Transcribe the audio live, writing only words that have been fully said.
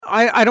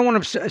I don't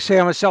want to say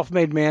I'm a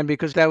self-made man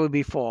because that would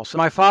be false.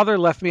 My father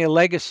left me a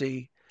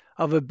legacy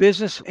of a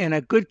business in a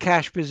good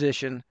cash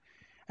position,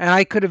 and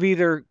I could have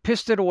either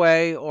pissed it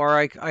away or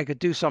I could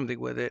do something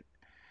with it.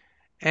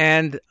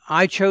 And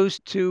I chose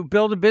to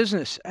build a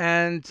business.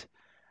 And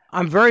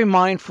I'm very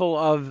mindful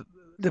of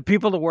the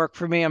people that work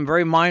for me. I'm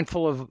very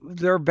mindful of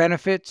their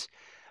benefits.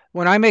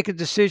 When I make a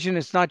decision,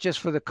 it's not just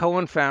for the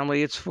Cohen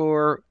family, it's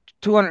for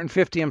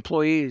 250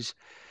 employees.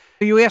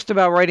 You asked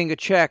about writing a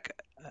check.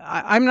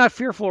 I'm not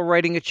fearful of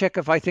writing a check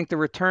if I think the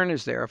return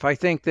is there. If I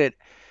think that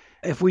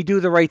if we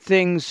do the right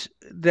things,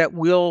 that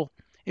will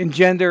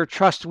engender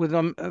trust with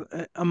them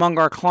among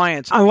our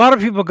clients. A lot of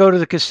people go to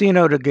the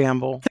casino to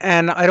gamble,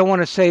 and I don't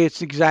want to say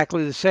it's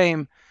exactly the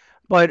same,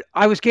 but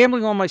I was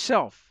gambling on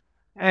myself,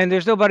 and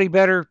there's nobody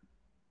better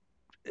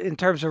in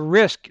terms of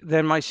risk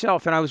than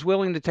myself, and I was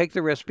willing to take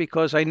the risk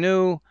because I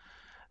knew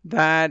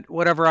that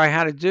whatever I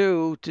had to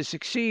do to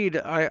succeed,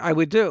 I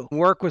would do.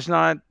 Work was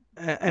not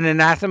an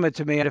anathema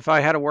to me. And if I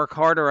had to work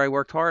harder, I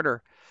worked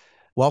harder.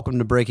 Welcome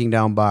to Breaking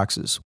Down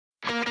Boxes.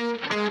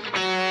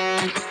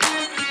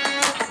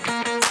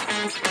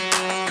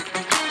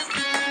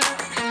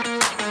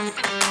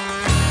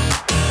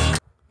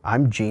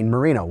 I'm Gene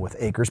Marino with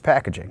Acres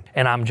Packaging.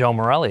 And I'm Joe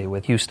Morelli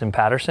with Houston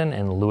Patterson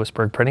and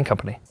Lewisburg Printing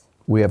Company.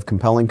 We have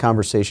compelling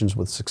conversations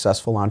with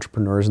successful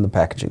entrepreneurs in the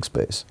packaging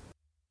space.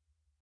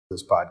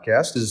 This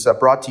podcast is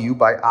brought to you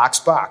by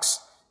Oxbox.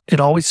 It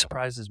always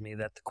surprises me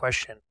that the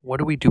question, what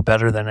do we do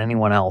better than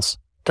anyone else,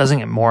 doesn't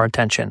get more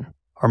attention.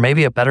 Or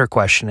maybe a better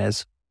question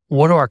is,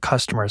 what do our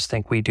customers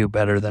think we do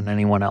better than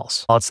anyone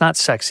else? While it's not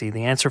sexy,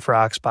 the answer for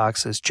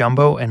Oxbox is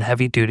jumbo and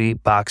heavy-duty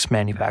box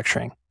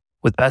manufacturing.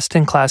 With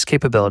best-in-class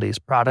capabilities,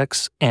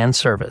 products, and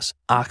service,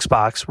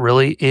 Oxbox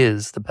really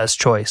is the best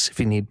choice if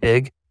you need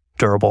big,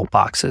 durable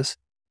boxes.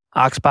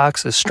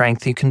 Oxbox is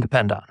strength you can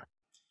depend on.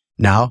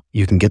 Now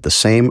you can get the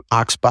same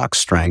Oxbox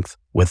strength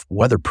with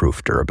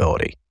weatherproof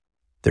durability.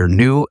 Their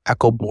new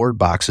EcoBoard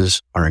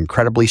boxes are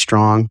incredibly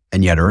strong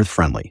and yet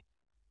earth-friendly.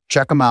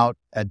 Check them out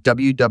at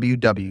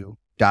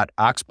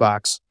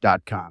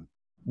www.oxbox.com.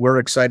 We're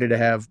excited to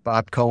have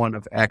Bob Cohen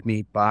of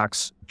Acme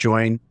Box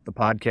join the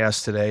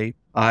podcast today.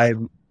 I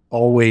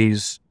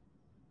always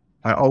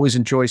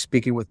enjoy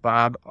speaking with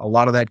Bob. A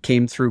lot of that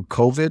came through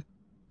COVID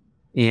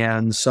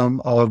and some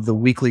of the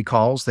weekly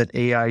calls that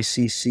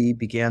AICC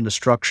began to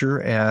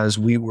structure as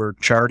we were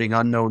charting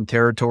unknown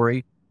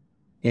territory.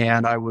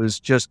 And I was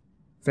just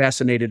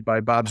fascinated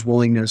by Bob's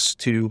willingness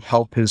to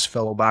help his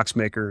fellow box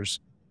makers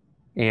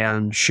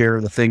and share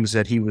the things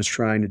that he was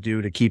trying to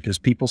do to keep his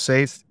people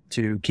safe,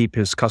 to keep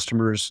his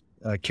customers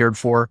cared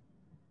for,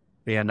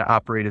 and to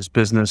operate his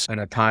business in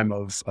a time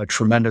of a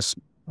tremendous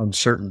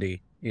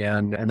uncertainty.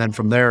 And then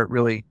from there, it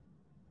really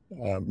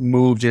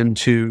moved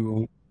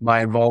into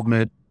my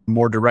involvement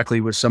more directly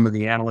with some of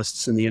the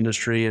analysts in the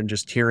industry, and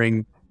just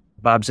hearing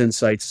Bob's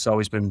insights has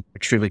always been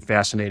extremely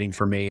fascinating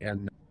for me.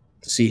 And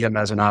to see him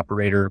as an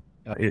operator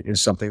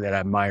is something that I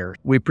admire.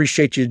 We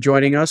appreciate you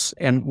joining us.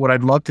 And what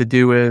I'd love to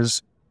do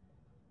is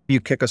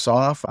you kick us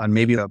off on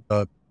maybe a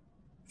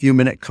few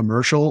minute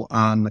commercial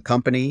on the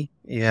company,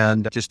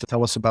 and just to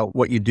tell us about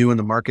what you do in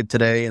the market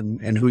today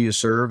and who you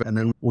serve, and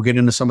then we'll get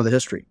into some of the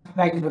history.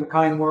 Thank you for the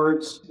kind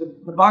words.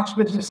 The box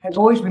business has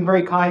always been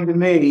very kind to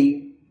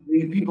me.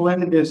 The people in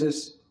the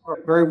business are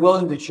very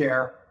willing to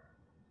share.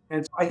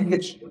 And I think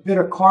it's a bit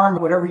of karma.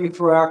 Whatever you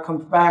throw out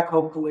comes back,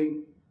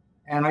 hopefully.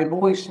 And I've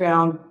always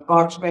found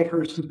box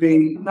makers to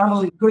be not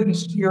only good in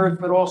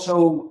spirit, but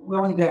also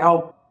willing to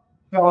help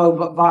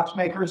fellow box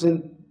makers.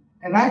 And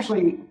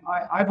actually,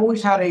 I've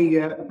always had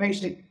a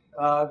basic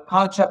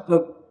concept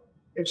of,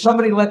 if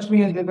somebody lets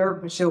me into their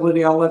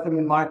facility, I'll let them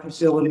in my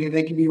facility, and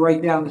they can be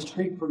right down the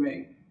street from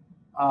me.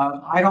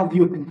 I don't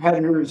view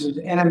competitors as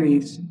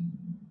enemies.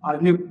 I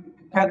view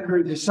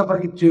competitors as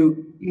somebody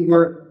to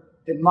either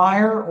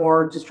admire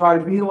or to try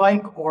to be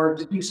like, or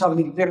to do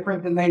something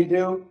different than they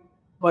do,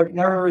 but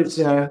never as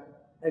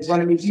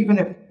enemies, even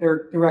if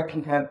they're direct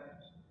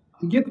competitors.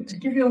 To give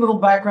you a little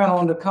background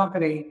on the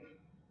company,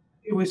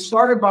 it was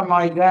started by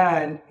my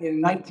dad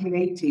in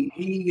 1918.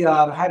 He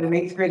had an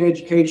 8th grade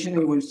education.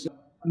 He was a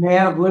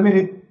man of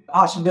limited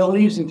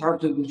possibilities in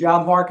terms of the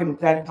job market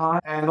at that time.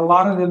 And a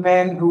lot of the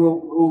men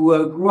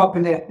who grew up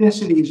in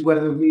ethnicities,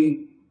 whether it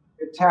be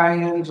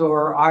Italians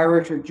or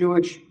Irish or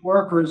Jewish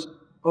workers,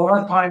 a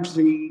lot of times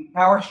the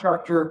power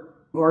structure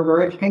or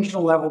their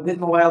educational level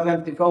didn't allow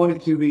them to go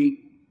into the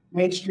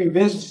mainstream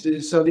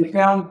businesses. So they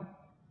found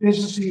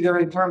business either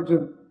in terms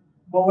of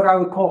what I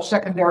would call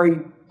secondary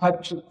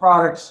types of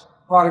products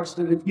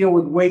that deal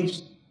with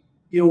waste,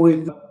 deal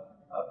with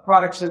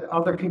products that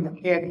other people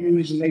can't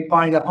use, and they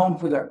find a home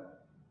for them.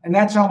 And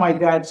that's how my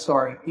dad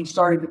started. He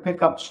started to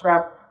pick up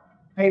scrap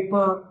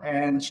paper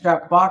and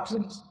scrap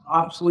boxes,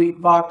 obsolete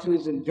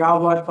boxes and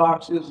job lot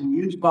boxes and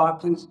used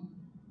boxes,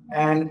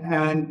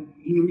 and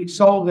he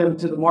resold them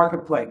to the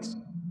marketplace.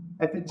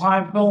 At the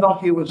time,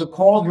 Philadelphia was a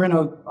cauldron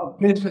of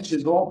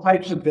businesses, all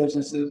types of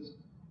businesses,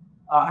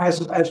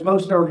 as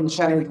most urban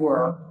centers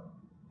were.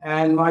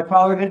 And my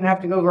father didn't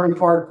have to go very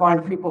far to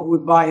find people who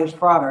would buy his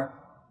product.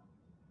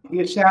 He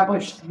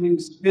established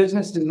his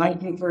business in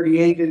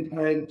 1938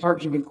 in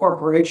terms of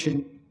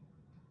incorporation.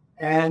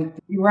 And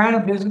he ran a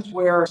business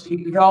where he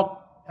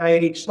developed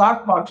a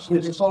stock box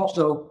business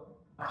also,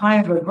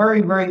 kind of a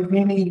very, very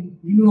mini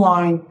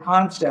U-line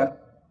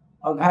concept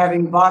of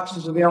having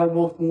boxes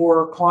available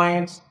for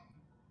clients.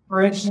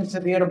 For instance,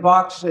 if he had a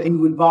box that he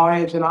would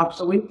buy as an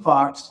obsolete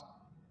box,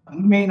 he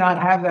may not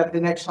have that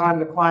the next time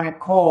the client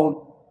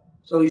called.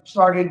 So he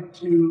started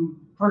to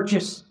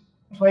purchase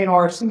plain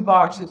RC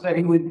boxes that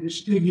he would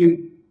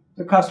distribute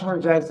to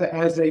customers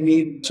as they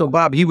need. So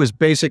Bob, he was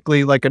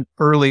basically like an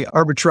early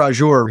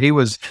arbitrageur. He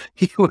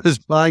was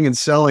buying and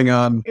selling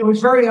on. It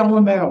was very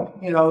elemental.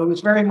 It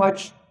was very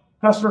much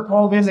customer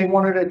called in, they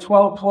wanted a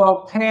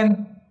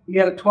 12-12-10, he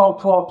had a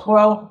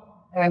 12-12-12,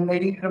 and they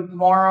needed them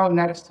tomorrow, and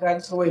that's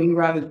the way he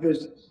ran his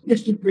business.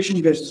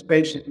 Distribution business,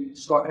 basically,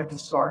 at the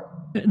start.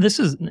 This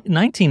is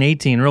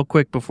 1918, real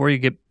quick, before you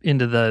get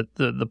into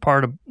the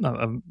part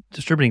of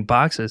distributing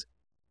boxes.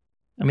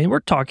 I mean,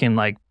 we're talking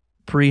like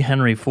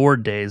pre-Henry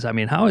Ford days. I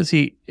mean,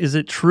 is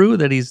it true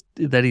that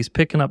he's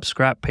picking up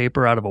scrap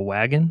paper out of a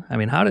wagon? I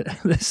mean,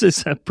 this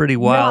is a pretty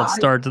wild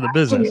start to the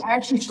business. I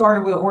actually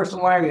started with a horse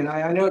and wagon.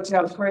 I know it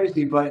sounds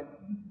crazy, but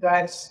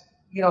that's,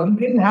 he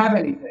didn't have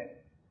anything.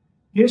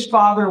 His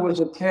father was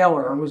a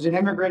tailor and was an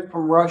immigrant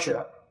from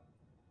Russia.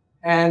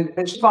 And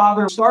his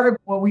father started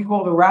what we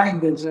call the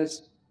rag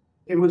business.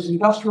 It was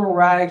industrial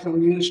rags that were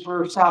used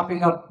for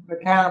sopping up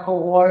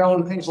mechanical oil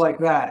and things like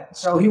that.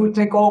 So he would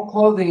take old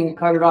clothing and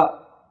cut it up.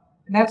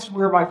 And that's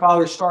where my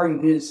father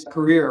started his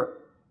career.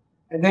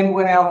 And then he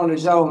went out on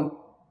his own.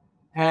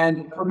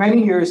 And for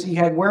many years, he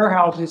had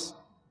warehouses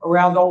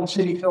around Old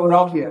City,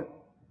 Philadelphia.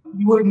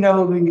 You wouldn't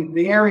know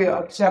the area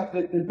except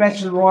the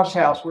Betsy Ross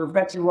house, where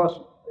Betsy Ross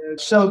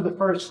sewed the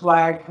first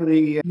flag for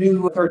the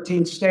new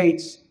 13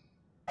 states.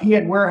 He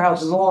had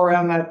warehouses all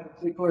around that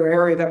particular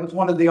area. That was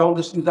one of the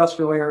oldest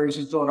industrial areas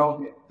in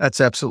Philadelphia.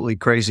 That's absolutely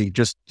crazy,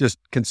 just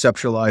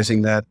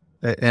conceptualizing that.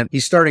 And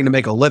he's starting to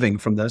make a living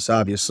from this,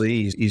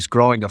 obviously. He's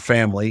growing a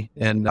family,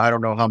 and I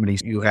don't know how many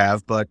you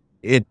have, but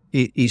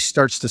he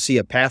starts to see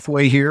a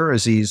pathway here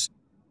as he's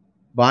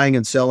buying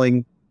and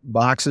selling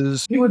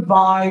boxes. He would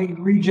buy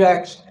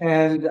rejects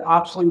and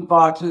obsolete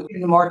boxes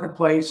in the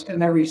marketplace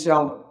and then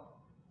resell them.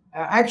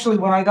 Actually,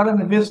 when I got in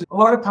the business, a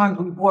lot of times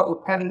we bought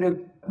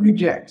repetitive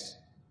rejects.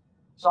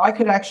 So I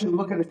could actually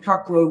look at a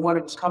truckload when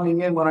it was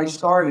coming in when I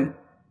started,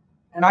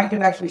 and I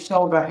could actually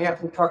sell about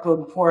half the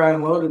truckload before I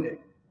unloaded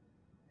it.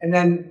 And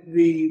then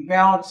the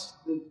balance,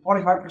 the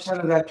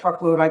 25% of that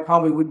truckload, I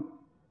probably would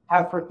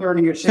have for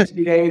 30 or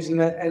 60 days, and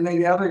then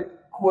the other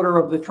quarter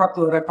of the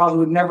truckload I probably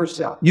would never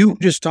sell. You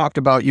just talked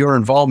about your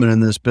involvement in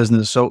this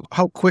business. So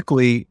how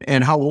quickly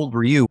and how old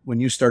were you when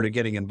you started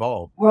getting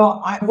involved?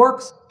 Well, I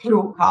worked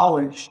through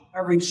college.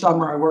 Every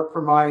summer I worked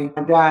for my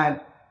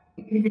dad.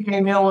 He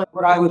became ill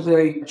when I was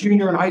a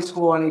junior in high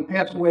school, and he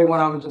passed away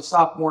when I was a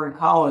sophomore in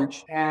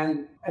college.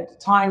 And at the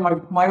time,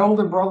 my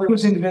older brother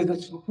was in the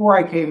business before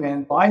I came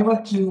in. I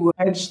went to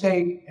Penn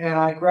State, and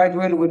I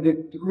graduated with a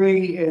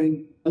degree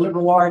in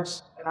liberal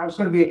arts, and I was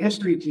going to be a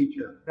history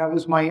teacher. That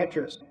was my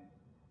interest.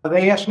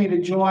 They asked me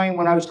to join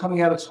when I was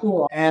coming out of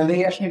school, and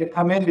they asked me to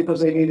come in because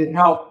they needed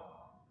help.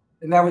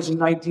 And that was in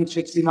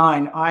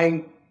 1969.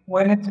 I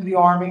went into the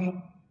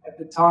Army at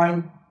the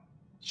time,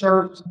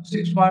 served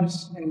 6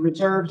 months in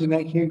reserves, and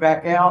then came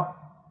back out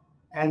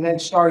and then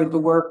started to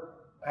work.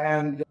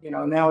 And,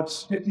 now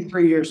it's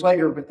 53 years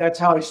later, but that's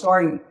how I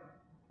started.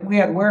 We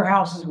had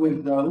warehouses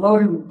with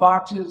loaded with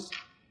boxes,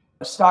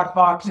 stock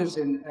boxes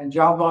and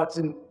job lots.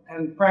 And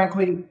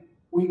frankly,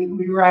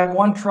 we ran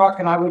one truck,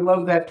 and I would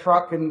load that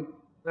truck, and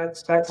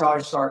that's how I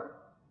started.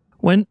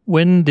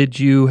 When did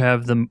you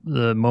have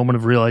the moment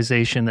of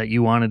realization that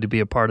you wanted to be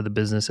a part of the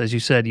business? As you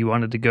said, you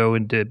wanted to go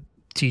into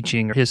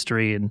teaching or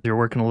history, and you're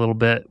working a little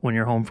bit when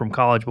you're home from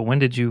college. But when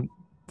did you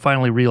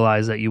finally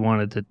realize that you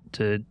wanted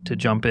to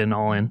jump in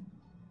all in?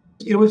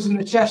 It was a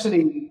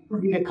necessity for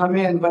me to come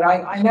in, but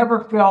I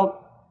never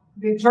felt,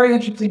 it's very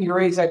interesting you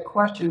raise that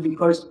question,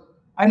 because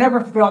I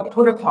never felt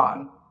put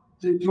upon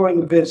to join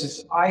the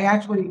business. I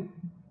actually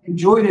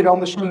enjoyed it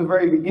almost from the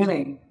very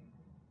beginning.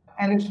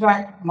 And in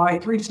fact, my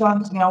 3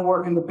 sons now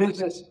work in the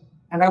business,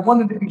 and I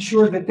wanted to be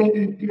sure that they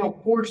didn't feel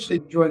forced to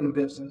join the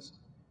business,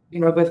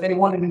 but they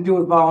wanted to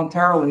do it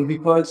voluntarily,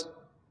 because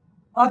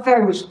not that I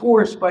was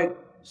forced, but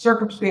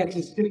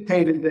circumstances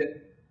dictated that,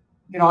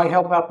 I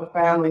help out the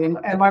family.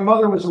 And my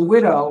mother was a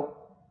widow,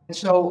 and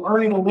so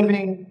earning a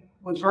living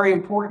was very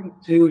important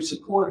to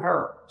support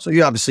her. So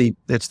you obviously,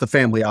 it's the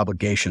family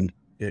obligation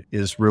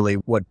is really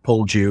what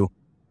pulled you.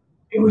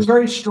 It was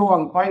very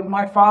strong.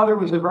 My father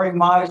was a very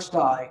modest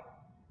guy,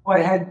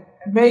 but had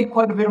made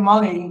quite a bit of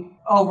money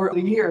over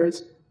the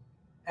years.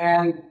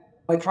 And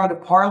I tried to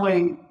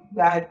parlay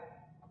that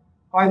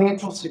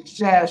financial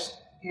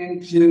success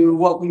into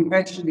what we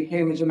eventually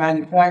became as a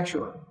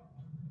manufacturer.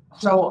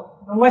 So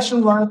the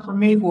lesson learned for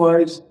me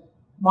was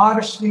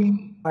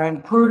modesty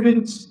and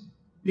prudence,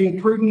 being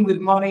prudent with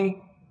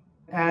money,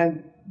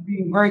 and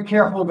being very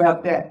careful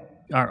about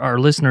debt. Our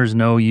listeners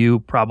know you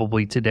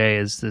probably today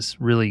as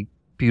this really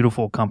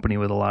beautiful company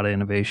with a lot of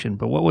innovation,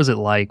 but what was it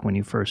like when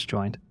you first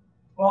joined?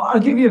 Well,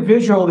 I'll give you a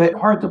visual that's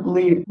hard to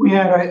believe. We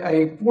had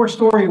a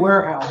four-story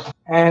warehouse,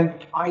 and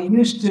I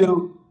used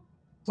to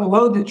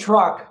load the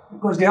truck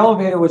because the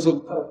elevator was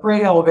a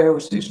freight elevator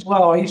was too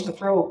slow. I used to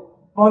throw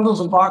bundles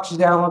of boxes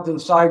down onto the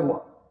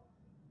sidewalk.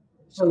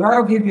 So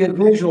that'll give you a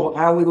visual of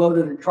how we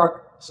loaded the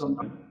truck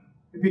sometimes.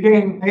 It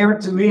became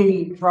apparent to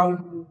me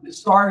from the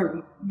start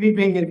of me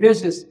being in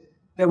business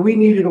that we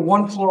needed a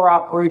one-floor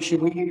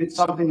operation. We needed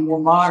something more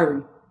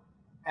modern.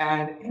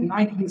 And in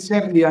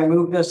 1970, I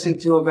moved us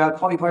into about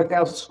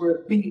 25,000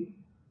 square feet.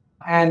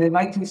 And in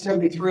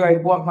 1973, I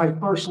bought my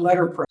first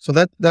letterpress. So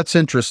that's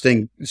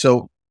interesting.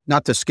 So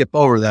not to skip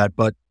over that,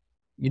 but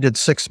you did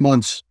 6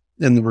 months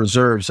in the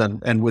reserves,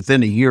 and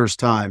within a year's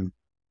time,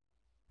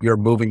 you're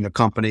moving the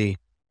company,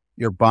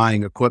 you're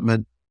buying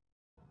equipment.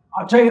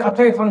 I'll tell you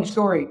a funny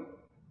story.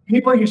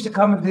 People used to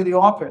come into the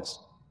office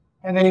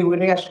and they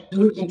would ask,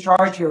 who's in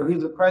charge here?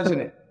 Who's the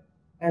president?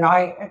 And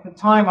at the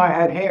time I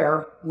had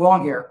hair,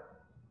 long hair,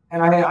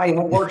 and I had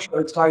work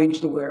shirts I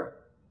used to wear.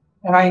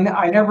 And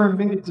I never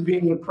admitted to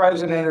being the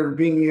president or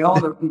being the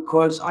owner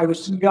because I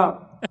was too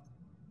young.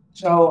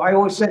 So I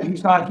always said,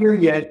 he's not here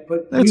yet,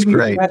 but That's leave me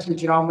great. a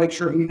message and I'll make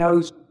sure he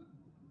knows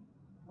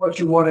what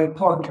you want to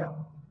talk about.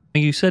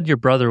 You said your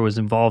brother was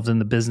involved in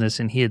the business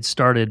and he had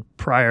started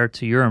prior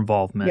to your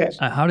involvement. Yes.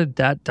 How did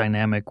that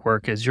dynamic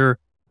work? As you're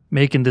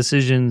making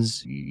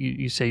decisions,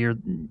 you say you're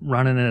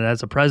running it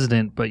as a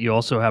president, but you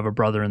also have a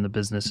brother in the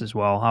business as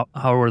well.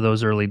 How were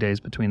those early days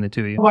between the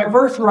two of you? My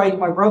birthright,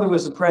 my brother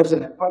was the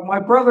president, but my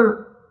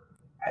brother,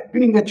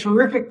 being a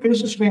terrific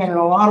businessman in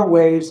a lot of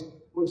ways,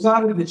 was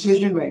not a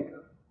decision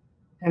maker.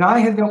 And I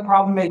had no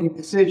problem making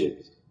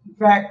decisions. In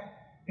fact,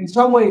 in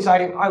some ways,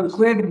 I was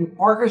glad to be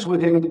partners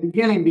with him in the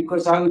beginning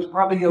because I was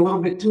probably a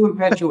little bit too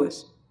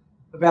impetuous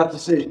about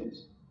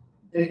decisions.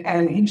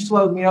 And he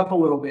slowed me up a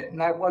little bit,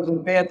 and that wasn't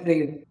a bad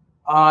thing.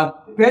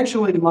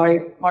 Eventually,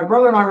 my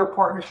brother and I were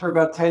partners for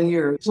about 10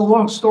 years. It's a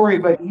long story,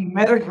 but he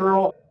met a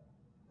girl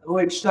who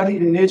had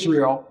studied in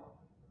Israel,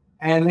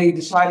 and they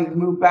decided to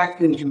move back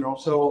to Israel.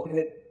 So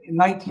in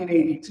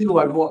 1982,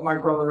 I bought my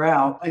brother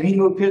out, and he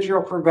moved to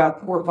Israel for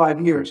about 4 or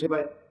 5 years.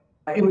 But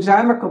it was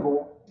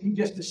amicable. He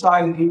just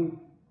decided he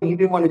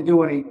didn't want to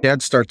do anything.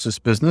 Dad starts this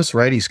business,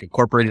 right? He's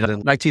incorporated in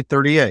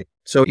 1938.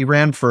 So he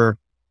ran for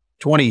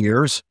 20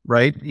 years,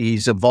 right?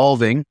 He's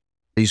evolving.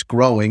 He's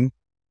growing.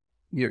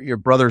 Your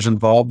brother's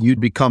involved. You'd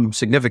become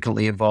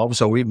significantly involved.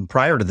 So even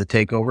prior to the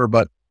takeover.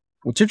 But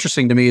what's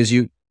interesting to me is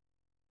you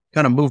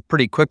kind of moved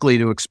pretty quickly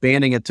to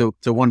expanding it to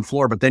one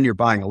floor, but then you're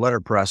buying a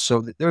letterpress.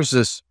 So there's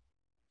this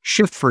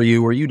shift for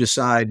you where you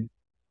decide,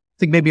 I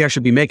think maybe I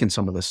should be making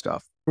some of this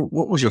stuff.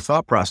 What was your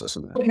thought process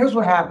in that? Here's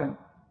what happened.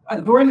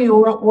 During the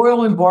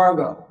oil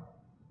embargo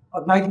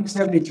of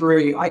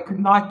 1973, I could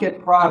not get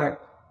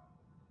product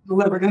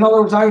delivered. In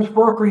other words, I was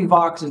brokering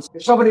boxes.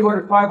 If somebody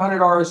ordered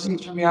 $500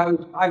 receipts from me,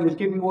 I was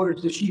giving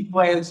orders to sheet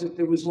plants. If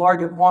there was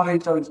larger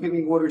quantities, I was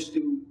giving orders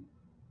to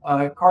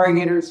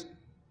corrugators.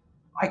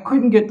 I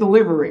couldn't get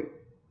delivery.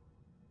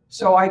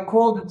 So I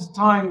called at the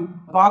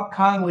time, Bob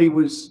Conley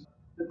was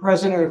the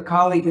president of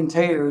Conley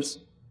Containers,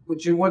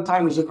 which at one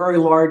time was a very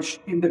large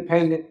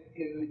independent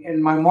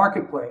in my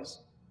marketplace.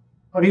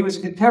 But he was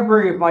a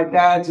contemporary of my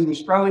dad's. He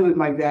was friendly with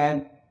my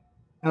dad.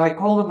 And I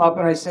called him up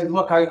and I said,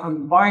 look, I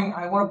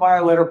want to buy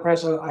a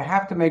letterpress. I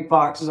have to make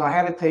boxes. I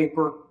had a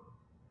taper.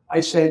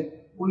 I said,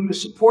 will you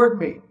support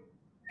me?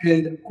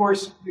 And of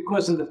course,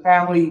 because of the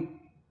family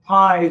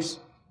ties,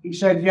 he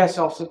said, yes,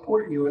 I'll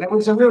support you. And it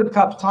was a really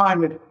tough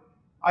time. And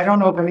I don't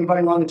know if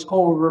anybody on this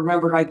call will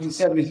remember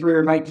 1973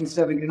 or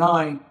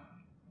 1979,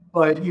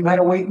 but you had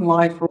to wait in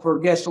line for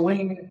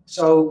gasoline.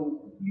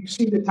 So you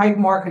see the tight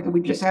market that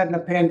we just had in the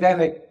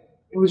pandemic.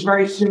 It was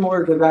very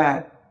similar to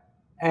that.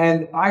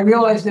 And I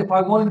realized if I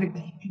wanted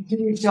to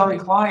continue selling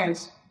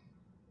clients,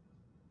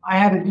 I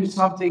had to do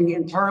something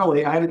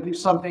internally. I had to do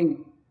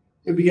something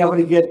to be able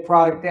to get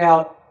product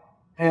out.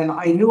 And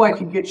I knew I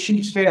could get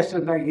sheets faster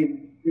than I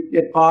could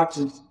get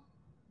boxes.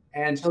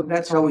 And so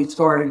that's how we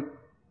started.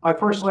 My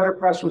first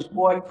letterpress was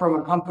bought from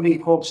a company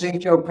called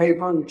St. Joe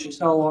Paper, which is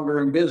no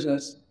longer in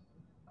business.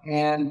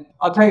 And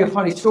I'll tell you a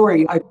funny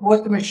story. I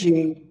bought the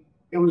machine.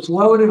 It was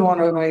loaded on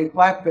a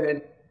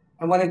flatbed.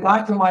 And when it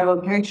got to my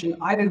location,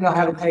 I didn't know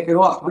how to take it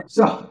off.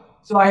 So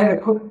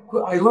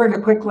I learned a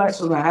quick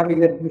lesson on how to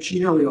get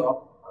machinery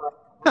off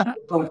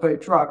on a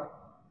truck.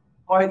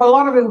 But a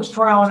lot of it was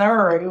trial and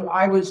error.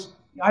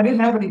 I didn't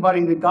have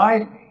anybody to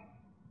guide me.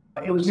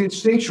 It was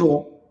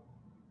instinctual,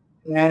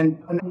 and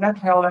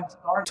that's how that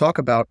started. Talk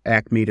about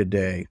Acme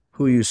today,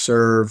 who you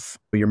serve,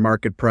 your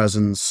market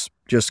presence,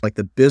 just like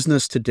the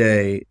business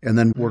today, and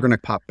then we're going to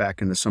pop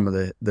back into some of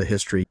the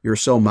history. You're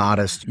so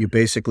modest. You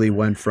basically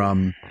went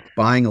from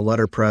buying a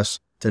letterpress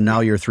to now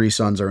your 3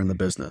 sons are in the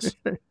business.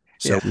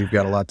 So we've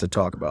got a lot to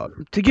talk about.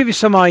 To give you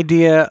some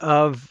idea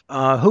of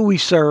who we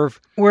serve,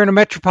 we're in a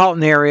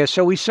metropolitan area,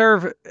 so we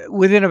serve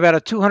within about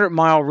a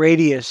 200-mile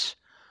radius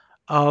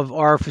of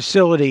our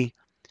facility.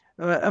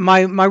 My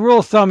rule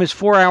of thumb is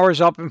 4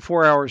 hours up and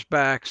 4 hours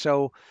back.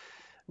 So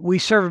We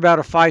serve about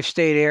a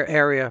 5-state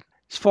area.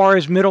 As far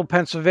as middle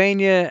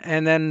Pennsylvania,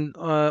 and then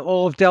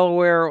all of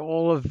Delaware,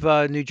 all of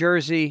New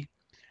Jersey,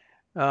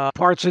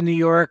 parts of New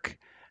York,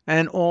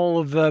 and all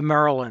of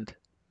Maryland.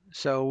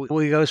 So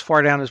we go as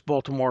far down as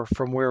Baltimore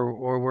from where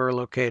we're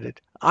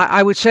located.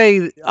 I would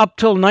say up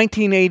till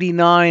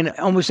 1989,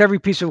 almost every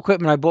piece of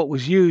equipment I bought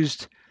was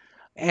used.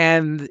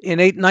 And in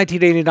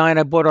 1989,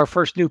 I bought our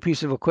first new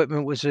piece of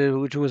equipment, which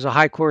was a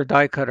high-core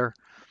die cutter.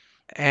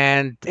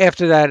 And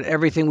after that,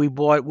 everything we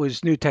bought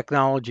was new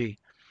technology.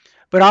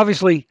 But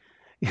obviously,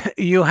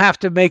 you have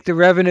to make the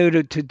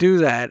revenue to do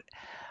that.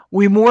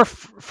 We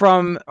morphed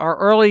from our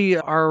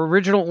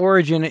original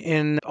origin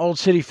in Old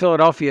City,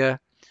 Philadelphia.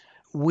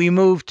 We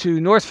moved to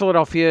North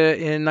Philadelphia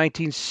in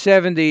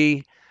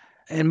 1970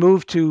 and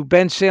moved to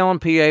Bensalem,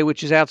 PA,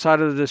 which is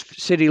outside of the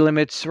city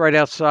limits, right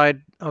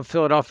outside of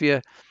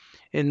Philadelphia,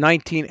 in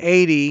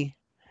 1980,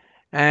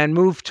 and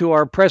moved to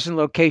our present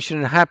location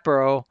in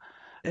Hatboro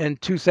in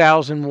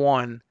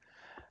 2001.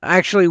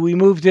 Actually, we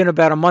moved in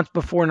about a month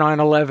before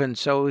 9/11,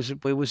 so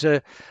it was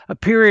a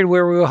period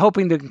where we were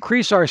hoping to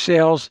increase our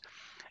sales,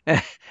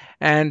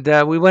 and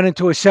we went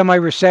into a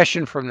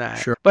semi-recession from that.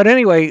 Sure. But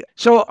anyway,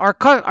 so our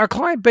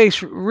client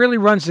base really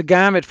runs the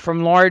gamut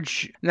from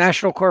large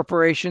national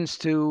corporations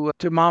to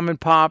mom and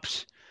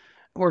pops.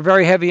 We're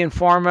very heavy in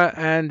pharma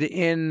and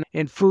in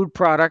food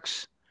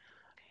products.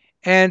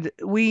 And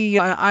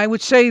I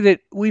would say that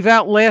we've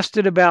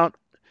outlasted about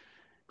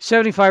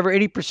 75 or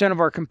 80% of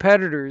our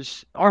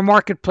competitors. Our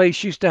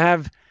marketplace used to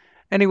have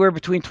anywhere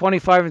between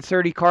 25 and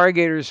 30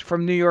 corrugators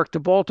from New York to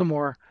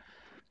Baltimore.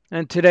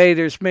 And today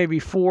there's maybe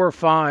 4 or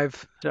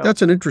 5. So.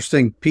 That's an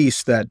interesting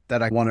piece that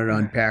I wanted to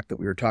unpack that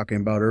we were talking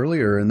about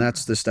earlier. And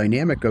that's this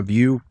dynamic of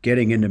you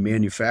getting into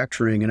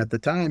manufacturing. And at the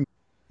time,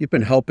 you've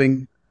been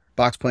helping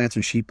box plants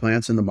and sheet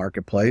plants in the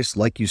marketplace.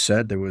 Like you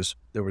said, there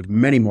were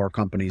many more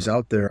companies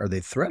out there. Are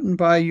they threatened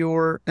by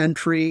your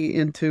entry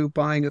into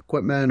buying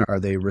equipment? Are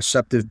they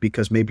receptive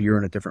because maybe you're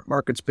in a different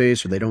market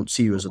space or they don't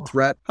see you as a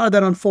threat? How did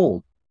that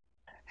unfold?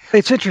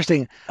 It's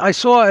interesting. I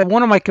saw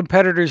one of my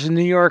competitors in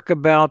New York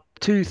about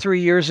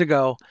 2-3 years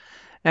ago,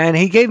 and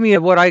he gave me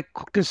what I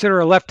consider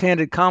a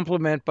left-handed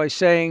compliment by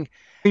saying,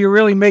 "You're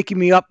really making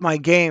me up my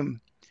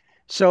game."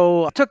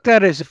 So I took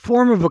that as a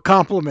form of a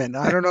compliment.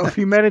 I don't know if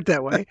he meant it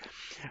that way.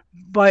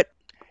 But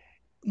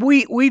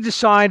we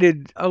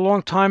decided a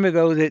long time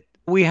ago that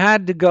we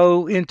had to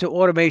go into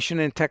automation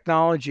and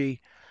technology.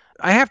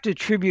 I have to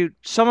attribute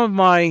some of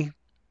my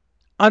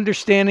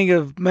understanding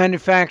of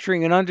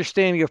manufacturing and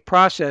understanding of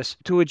process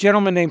to a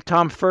gentleman named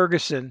Tom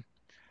Ferguson.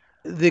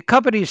 The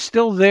company is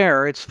still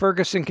there. It's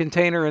Ferguson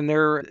Container, and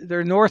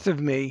they're north of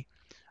me.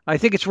 I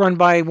think it's run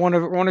by one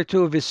or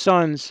two of his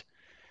sons.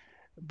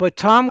 But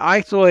Tom,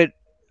 I thought,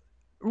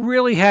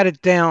 really had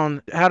it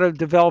down how to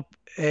develop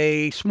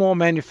a small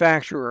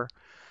manufacturer.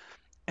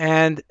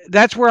 And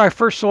that's where I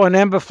first saw an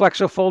EMBA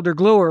Flexo folder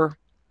gluer.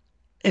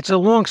 It's a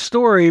long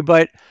story,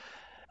 but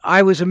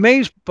I was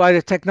amazed by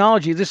the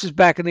technology. This is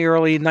back in the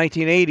early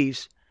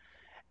 1980s.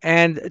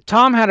 And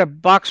Tom had a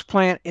box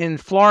plant in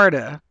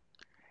Florida.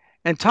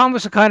 And Tom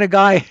was the kind of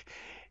guy,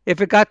 if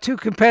it got too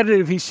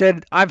competitive, he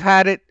said, "I've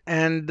had it,"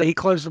 and he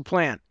closed the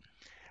plant.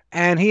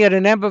 And he had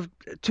an EMBA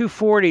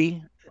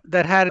 240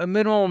 that had a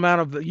minimal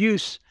amount of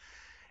use.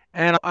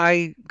 And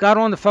I got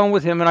on the phone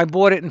with him and I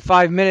bought it in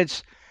 5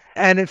 minutes.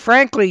 And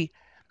frankly,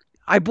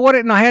 I bought it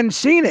and I hadn't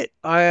seen it.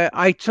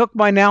 I took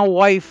my now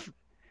wife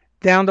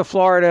down to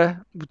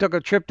Florida. We took a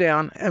trip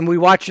down and we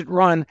watched it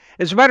run.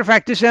 As a matter of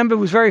fact, this EMBA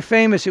was very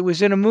famous. It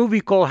was in a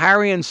movie called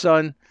Harry and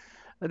Son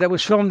that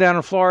was filmed down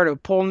in Florida.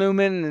 Paul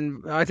Newman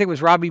and I think it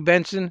was Robbie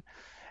Benson.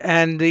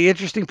 And the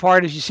interesting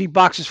part is you see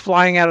boxes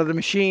flying out of the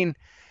machine.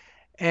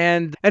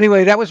 And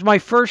anyway, that was my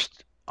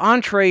first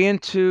entree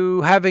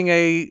into having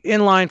a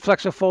inline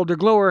Flexo folder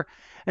gluer.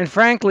 And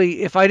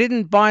frankly, if I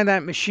didn't buy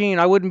that machine,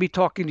 I wouldn't be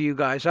talking to you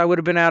guys. I would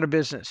have been out of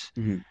business.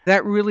 Mm-hmm.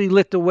 That really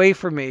lit the way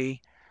for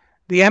me.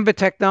 The EMBA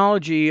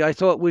technology, I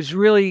thought, was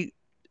really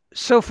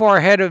so far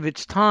ahead of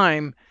its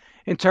time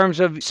in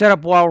terms of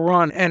setup while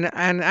run. And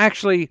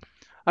actually,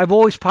 I've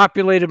always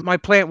populated my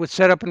plant with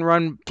setup and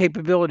run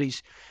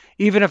capabilities.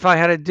 Even if I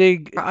had to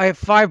dig, I have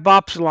 5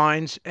 BOPS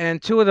lines,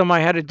 and 2 of them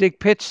I had to dig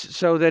pits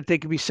so that they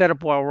could be set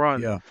up while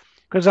run. Yeah.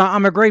 Because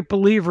I'm a great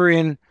believer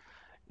in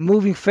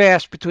moving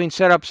fast between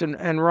setups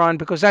and run,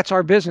 because that's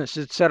our business.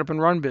 It's setup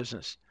and run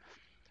business.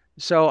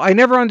 So I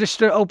never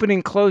understood opening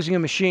and closing a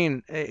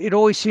machine. It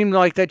always seemed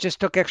like that just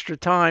took extra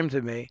time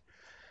to me.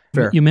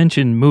 Fair. You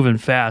mentioned moving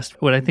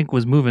fast. What I think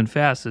was moving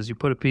fast is you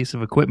put a piece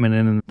of equipment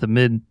in the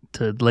mid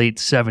to late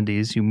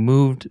 70s. You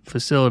moved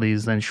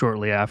facilities then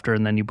shortly after,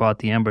 and then you bought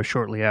the EMBA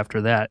shortly after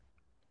that.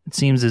 It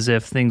seems as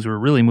if things were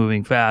really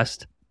moving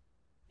fast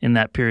in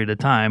that period of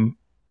time.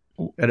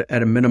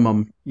 At a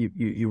minimum,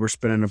 you were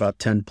spinning about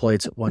 10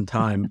 plates at one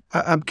time.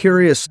 I'm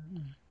curious,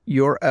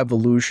 your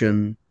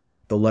evolution,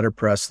 the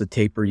letterpress, the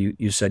taper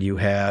you said you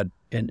had,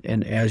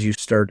 and as you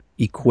start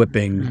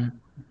equipping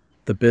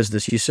the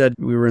business, you said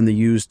we were in the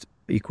used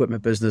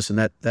equipment business and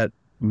that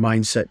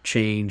mindset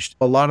changed.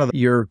 A lot of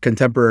your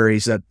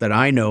contemporaries that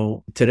I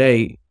know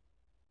today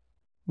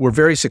were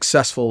very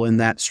successful in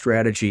that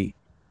strategy.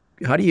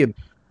 How do you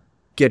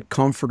get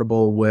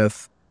comfortable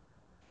with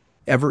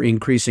ever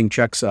increasing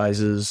check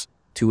sizes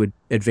to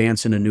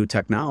advance in a new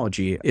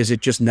technology? Is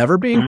it just never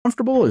being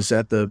comfortable? Is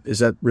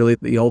that really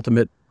the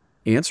ultimate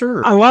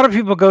answer? A lot of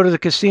people go to the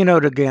casino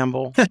to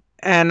gamble,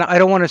 and I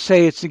don't want to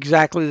say it's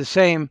exactly the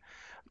same,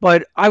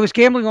 but I was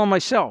gambling on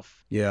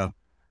myself. Yeah.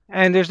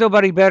 And there's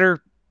nobody better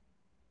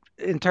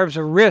in terms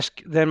of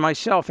risk than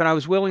myself. And I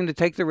was willing to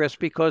take the risk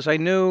because I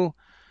knew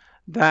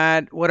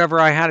that whatever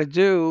I had to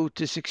do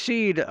to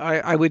succeed,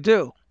 I would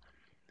do.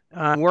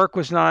 Work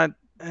was not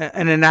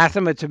an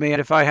anathema to me.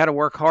 And if I had to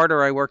work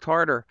harder, I worked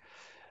harder.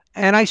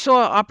 And I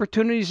saw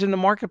opportunities in the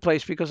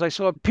marketplace because I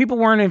saw people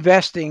weren't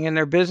investing in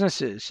their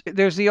businesses.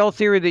 There's the old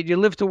theory that you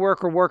live to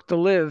work or work to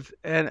live.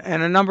 And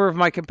a number of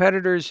my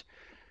competitors,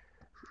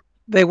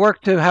 they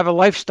work to have a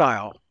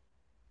lifestyle.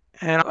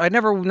 And I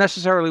never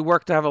necessarily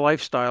worked to have a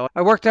lifestyle.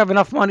 I worked to have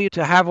enough money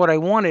to have what I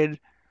wanted,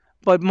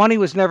 but money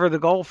was never the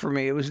goal for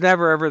me. It was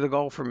never, ever the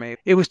goal for me.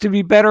 It was to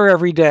be better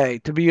every day,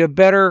 to be a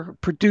better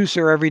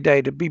producer every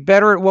day, to be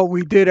better at what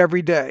we did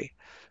every day.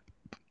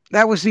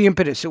 That was the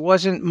impetus. It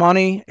wasn't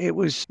money. It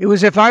was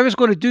if I was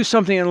going to do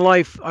something in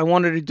life, I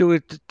wanted to do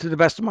it to the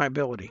best of my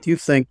ability. Do you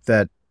think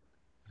that,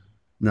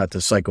 not to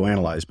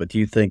psychoanalyze, but do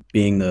you think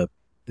being the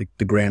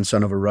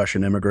grandson of a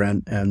Russian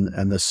immigrant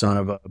and the son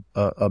of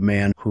a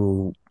man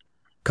who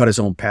cut his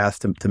own path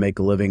to make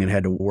a living and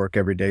had to work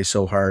every day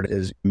so hard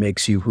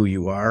makes you who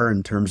you are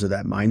in terms of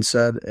that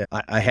mindset?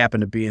 I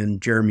happened to be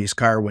in Jeremy's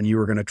car when you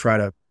were going to try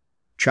to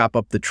chop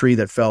up the tree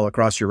that fell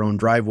across your own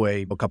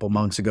driveway a couple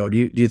months ago.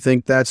 Do you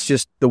think that's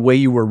just the way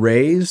you were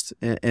raised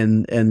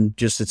and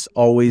just it's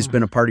always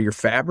been a part of your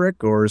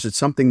fabric, or is it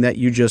something that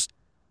you just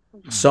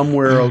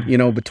somewhere,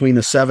 between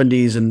the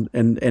 70s and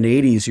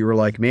 80s, you were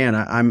like, man,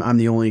 I'm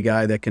the only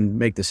guy that can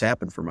make this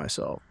happen for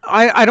myself?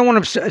 I don't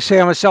want to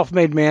say I'm a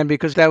self-made man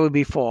because that would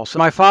be false.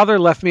 My father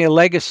left me a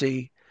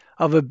legacy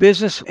of a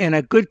business in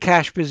a good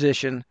cash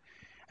position,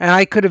 and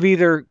I could have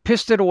either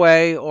pissed it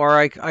away or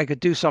I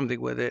could do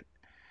something with it.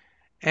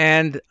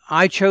 And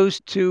I chose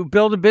to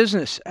build a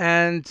business,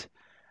 and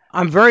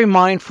I'm very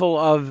mindful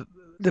of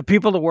the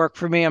people that work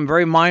for me. I'm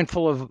very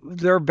mindful of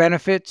their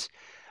benefits.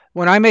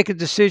 When I make a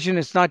decision,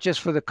 it's not just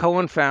for the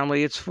Cohen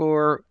family, it's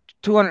for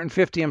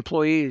 250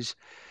 employees.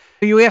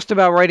 You asked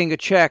about writing a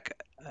check.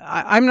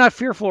 I'm not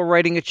fearful of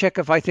writing a check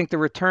if I think the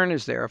return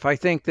is there. If I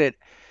think that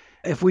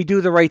if we do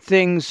the right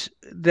things,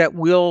 that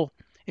will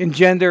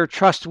engender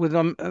trust with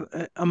them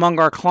among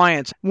our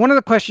clients. One of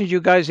the questions you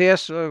guys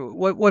asked,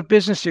 what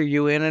business are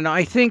you in? And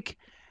I think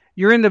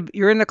you're in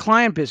the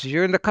client business.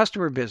 You're in the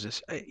customer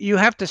business. You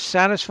have to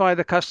satisfy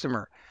the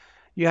customer.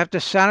 You have to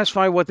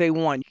satisfy what they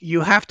want.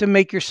 You have to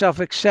make yourself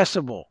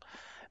accessible,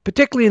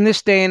 particularly in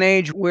this day and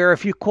age where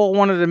if you call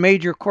one of the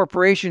major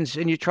corporations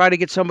and you try to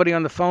get somebody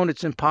on the phone,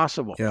 it's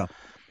impossible. Yeah.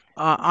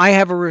 I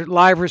have a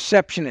live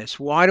receptionist.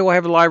 Why do I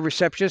have a live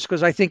receptionist?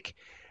 Because I think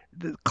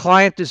the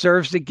client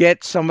deserves to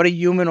get somebody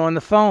human on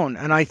the phone.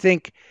 And I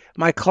think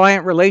my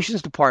client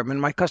relations department,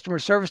 my customer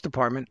service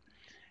department,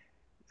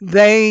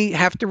 they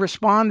have to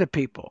respond to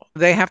people.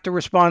 They have to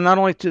respond not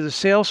only to the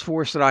sales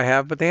force that I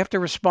have, but they have to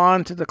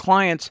respond to the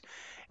clients.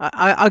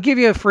 I'll give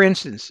you, for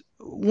instance,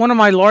 one of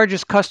my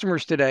largest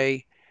customers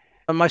today,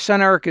 my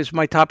son Eric is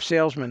my top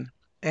salesman.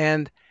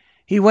 And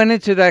he went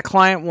into that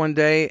client one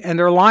day and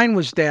their line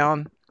was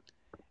down.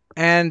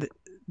 And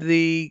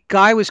the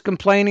guy was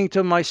complaining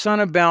to my son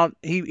about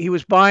he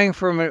was buying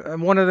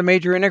from one of the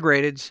major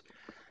integrateds.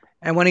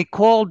 And when he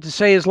called to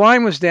say his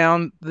line was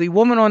down, the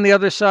woman on the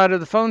other side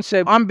of the phone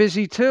said, I'm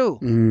busy too.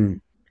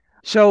 Mm.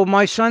 So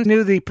my son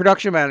knew the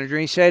production manager.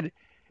 And he said,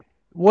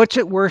 what's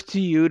it worth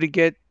to you to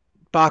get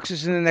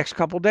boxes in the next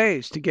couple of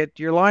days to get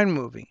your line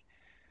moving?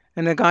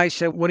 And the guy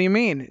said, what do you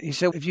mean? He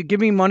said, if you give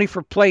me money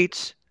for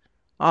plates,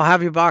 I'll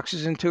have your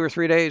boxes in 2 or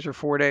 3 days or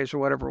 4 days or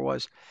whatever it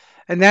was.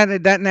 And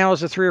that now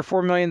is a $3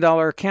 or $4 million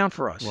account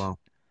for us. Wow.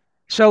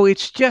 So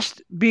it's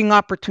just being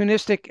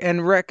opportunistic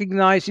and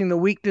recognizing the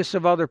weakness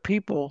of other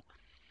people,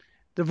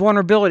 the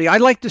vulnerability. I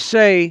like to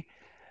say,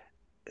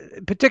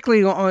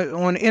 particularly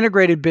on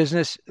integrated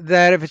business,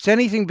 that if it's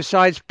anything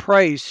besides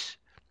price,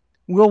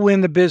 we'll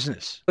win the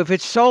business. If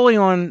it's solely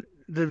on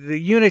the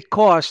unit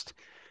cost,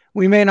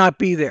 we may not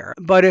be there.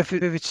 But if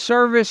it's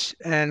service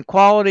and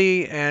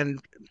quality and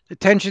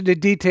attention to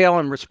detail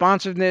and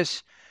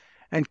responsiveness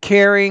and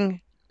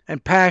caring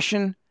and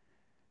passion,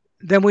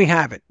 then we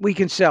have it. We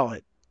can sell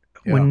it.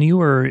 Yeah. When you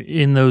were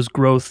in those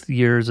growth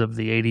years of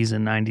the 80s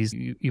and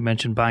 90s, you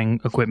mentioned buying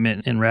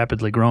equipment and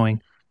rapidly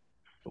growing.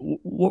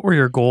 What were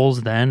your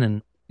goals then,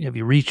 and have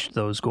you reached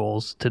those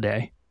goals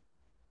today?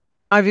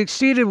 I've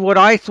exceeded what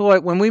I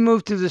thought when we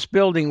moved to this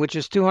building, which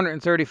is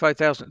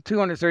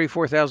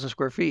 234,000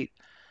 square feet.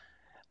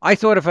 I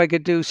thought if I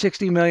could do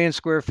 60 million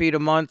square feet a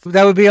month,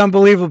 that would be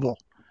unbelievable.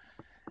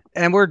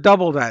 And we're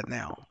double that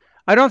now.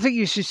 I don't think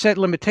you should set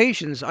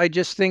limitations. I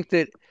just think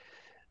that,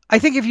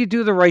 if you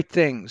do the right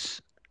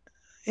things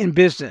in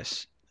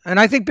business, and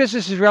I think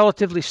business is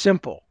relatively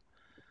simple.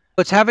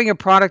 It's having a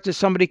product that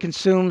somebody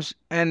consumes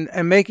and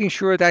making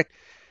sure that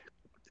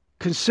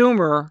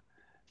consumer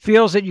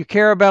feels that you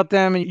care about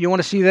them and you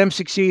want to see them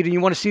succeed and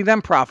you want to see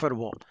them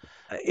profitable.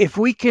 If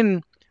we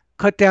can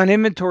cut down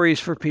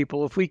inventories for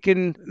people, if we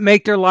can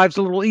make their lives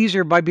a little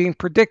easier by being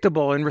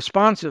predictable and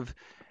responsive,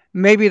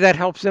 maybe that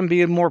helps them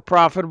be more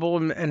profitable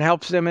and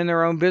helps them in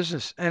their own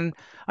business. And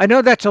I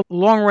know that's a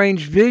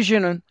long-range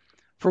vision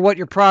for what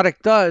your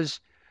product does,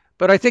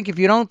 but I think if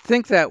you don't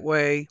think that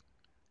way,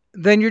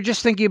 then you're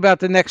just thinking about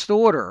the next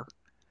order.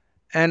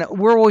 And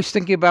we're always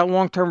thinking about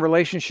long-term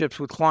relationships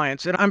with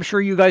clients. And I'm sure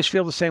you guys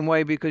feel the same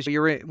way because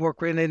you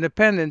work in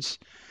independence.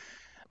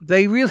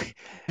 They really,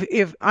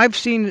 if I've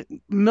seen $1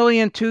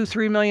 million, $2,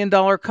 $3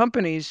 million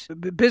companies,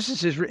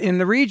 businesses in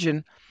the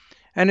region,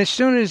 and as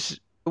soon as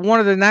one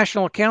of the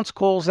national accounts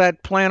calls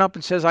that plant up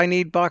and says, I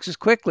need boxes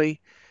quickly,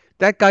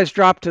 that guy's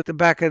dropped to the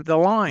back of the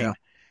line. Yeah.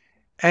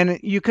 And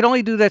you can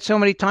only do that so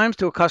many times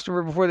to a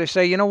customer before they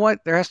say, you know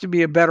what, there has to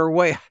be a better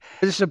way.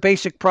 This is a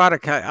basic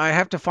product. I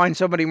have to find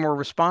somebody more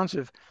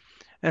responsive.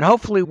 And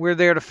hopefully we're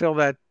there to fill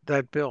that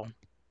bill.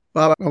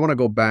 Bob, I want to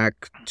go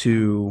back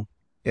to,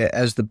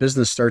 as the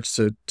business starts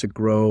to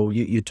grow,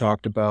 you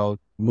talked about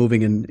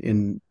moving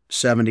in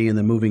 70 and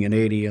then moving in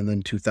 80 and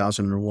then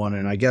 2001.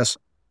 And I guess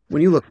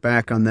when you look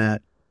back on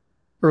that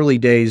early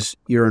days,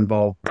 you're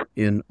involved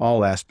in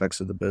all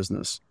aspects of the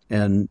business.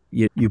 And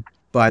you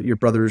bought your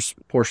brother's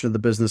portion of the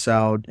business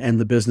out and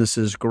the business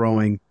is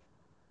growing.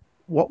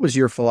 What was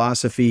your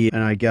philosophy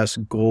and I guess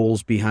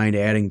goals behind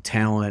adding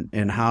talent,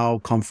 and how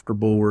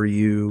comfortable were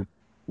you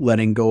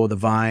letting go of the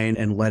vine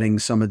and letting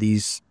some of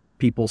these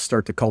people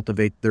start to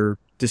cultivate their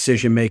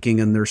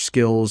decision-making and their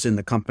skills in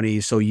the company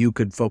so you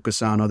could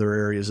focus on other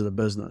areas of the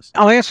business?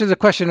 I'll answer the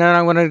question and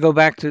I want to go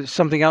back to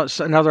something else,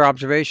 another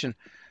observation.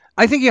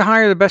 I think you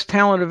hire the best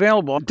talent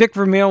available. Dick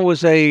Vermeil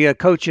was a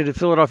coach at the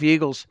Philadelphia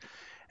Eagles,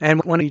 and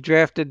when he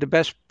drafted the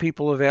best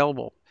people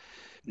available.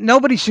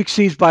 Nobody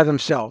succeeds by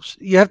themselves.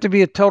 You have to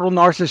be a total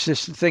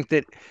narcissist to think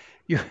that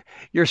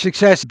your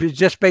success is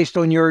just based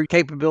on your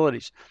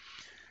capabilities.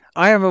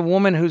 I have a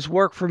woman who's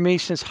worked for me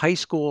since high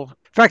school.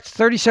 In fact,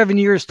 37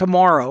 years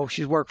tomorrow,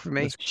 she's worked for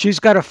me. She's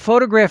got a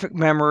photographic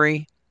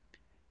memory.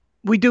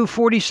 We do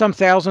 40-some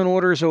thousand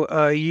orders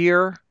a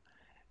year,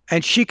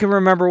 and she can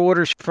remember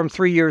orders from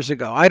 3 years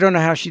ago. I don't know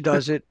how she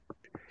does it,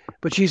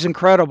 but she's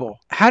incredible.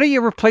 How do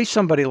you replace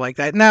somebody like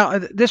that? Now,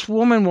 this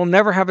woman will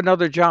never have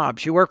another job.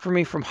 She worked for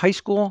me from high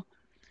school,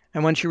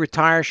 and when she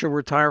retires, she'll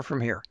retire from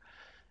here.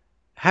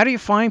 How do you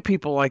find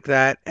people like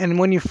that? And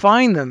when you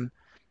find them,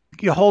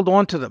 you hold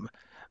on to them.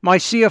 My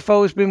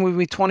CFO has been with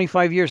me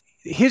 25 years.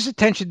 His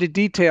attention to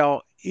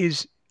detail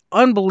is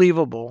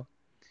unbelievable.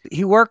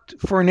 He worked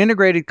for an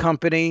integrated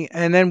company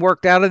and then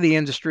worked out of the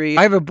industry.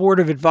 I have a board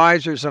of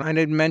advisors, and I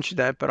didn't mention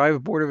that, but I have a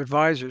board of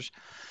advisors.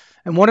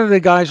 And one of the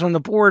guys on the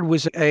board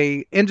was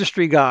a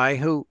industry guy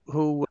who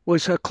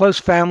was a close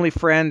family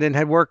friend and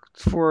had worked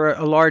for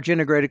a large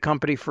integrated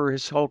company for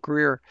his whole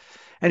career.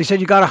 And he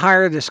said, you got to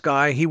hire this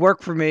guy. He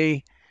worked for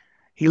me.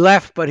 He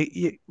left, but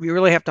we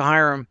really have to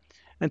hire him.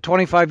 And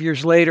 25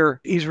 years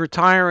later, he's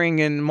retiring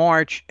in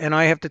March. And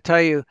I have to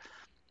tell you,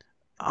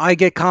 I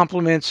get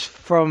compliments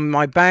from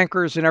my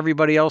bankers and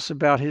everybody else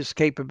about his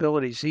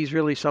capabilities. He's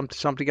really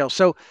something else.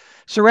 So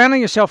surrounding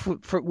yourself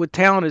with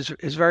talent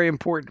is very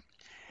important.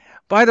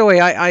 By the way,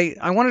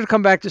 I wanted to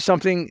come back to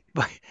something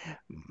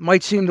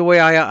might seem the way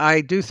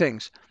I do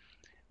things.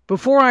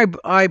 Before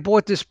I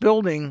bought this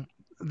building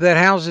that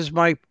houses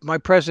my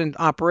present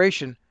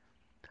operation,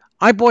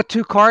 I bought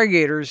 2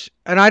 corrugators,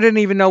 and I didn't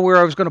even know where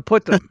I was going to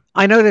put them.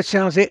 I know that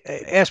sounds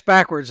ass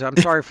backwards. I'm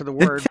sorry for the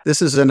word.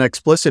 This is an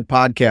explicit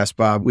podcast,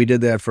 Bob. We did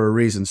that for a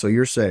reason, so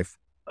you're safe.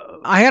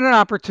 I had an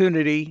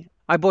opportunity.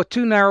 I bought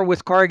 2 narrow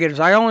width corrugators.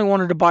 I only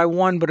wanted to buy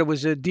one, but it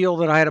was a deal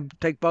that I had to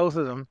take both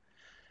of them.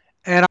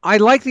 And I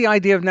like the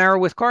idea of narrow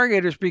width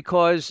corrugators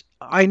because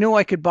I knew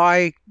I could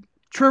buy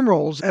trim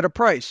rolls at a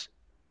price.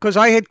 Because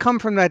I had come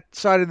from that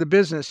side of the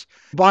business,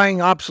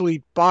 buying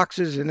obsolete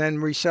boxes and then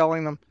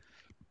reselling them.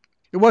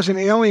 It wasn't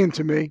alien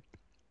to me.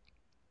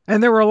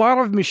 And there were a lot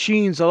of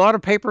machines, a lot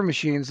of paper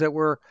machines that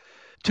were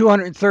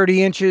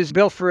 230 inches,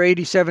 built for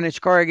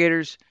 87-inch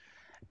corrugators.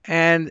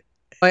 And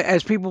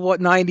as people bought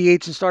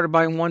 98s and started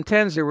buying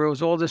 110s, there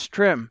was all this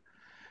trim.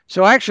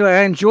 So actually,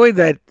 I enjoyed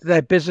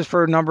that business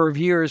for a number of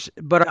years,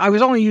 but I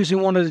was only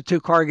using one of the 2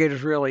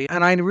 corrugators, really.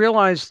 And I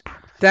realized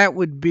that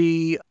would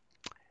be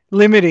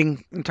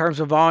limiting in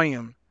terms of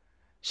volume.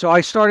 So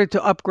I started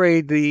to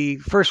upgrade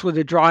first with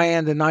a dry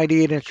end, a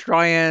 98-inch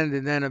dry end,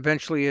 and then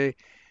eventually a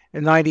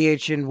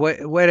 98-inch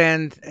wet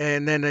end,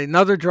 and then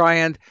another dry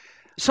end.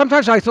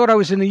 Sometimes I thought I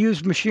was in the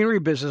used machinery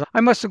business.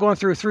 I must have gone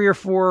through 3 or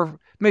 4,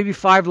 maybe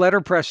 5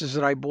 letter presses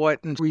that I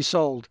bought and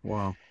resold.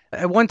 Wow.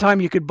 At one time,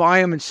 you could buy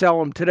them and sell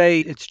them. Today,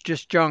 it's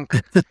just junk.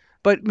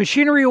 But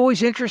machinery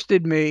always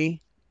interested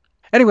me.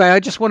 Anyway, I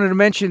just wanted to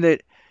mention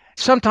that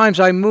sometimes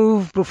I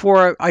move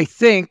before I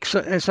think,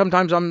 and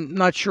sometimes I'm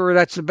not sure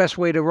that's the best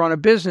way to run a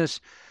business,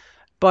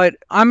 but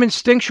I'm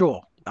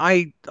instinctual.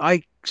 I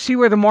see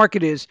where the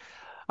market is.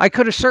 I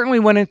could have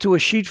certainly went into a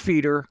sheet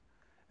feeder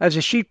as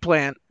a sheet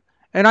plant,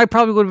 and I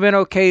probably would have been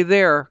okay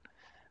there.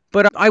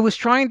 But I was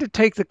trying to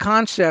take the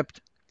concept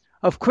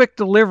of quick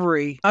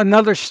delivery,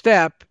 another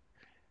step,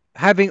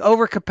 having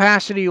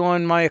overcapacity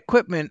on my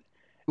equipment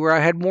where I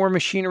had more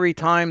machinery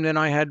time than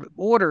I had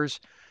orders,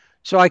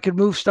 so I could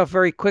move stuff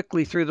very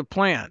quickly through the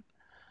plant.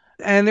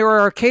 And there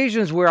are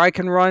occasions where I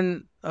can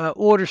run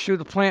orders through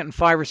the plant in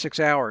 5 or 6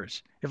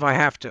 hours if I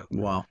have to.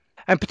 Wow.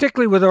 And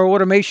particularly with our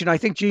automation, I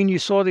think, Gene, you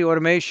saw the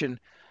automation.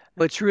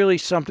 It's really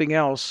something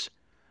else.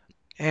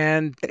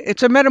 And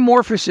it's a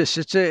metamorphosis.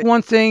 It's a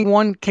one thing,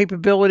 one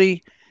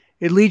capability.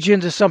 It leads you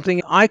into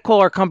something. I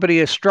call our company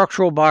a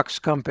structural box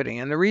company.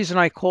 And the reason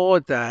I call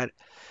it that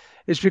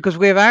is because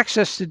we have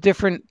access to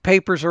different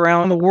papers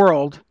around the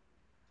world.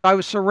 I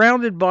was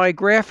surrounded by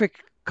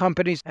graphic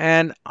companies,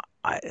 and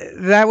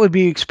that would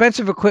be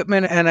expensive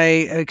equipment and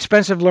an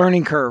expensive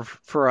learning curve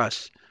for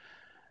us.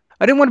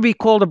 I didn't want to be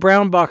called a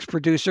brown box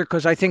producer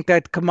because I think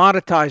that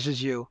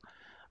commoditizes you.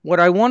 What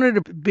I wanted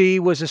to be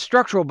was a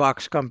structural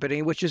box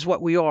company, which is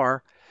what we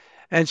are.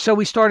 And so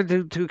we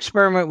started to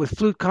experiment with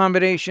flute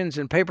combinations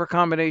and paper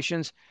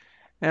combinations.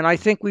 And I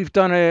think we've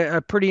done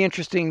a pretty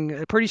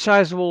interesting, pretty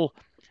sizable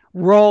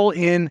role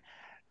in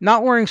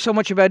not worrying so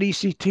much about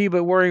ECT,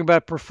 but worrying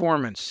about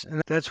performance.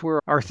 And that's where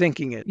our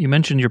thinking is. You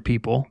mentioned your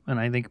people, and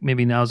I think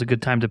maybe now is a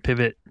good time to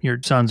pivot. Your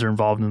sons are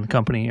involved in the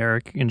company,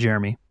 Eric and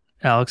Jeremy.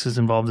 Alex is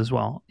involved as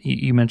well.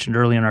 You mentioned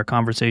early in our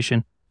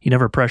conversation, you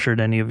never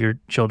pressured any of your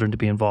children to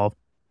be involved.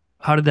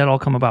 How did that all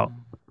come about?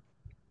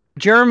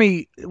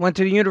 Jeremy went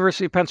to the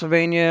University of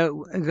Pennsylvania.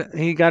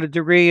 He got a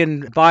degree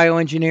in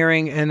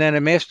bioengineering and then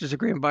a master's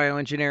degree in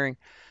bioengineering.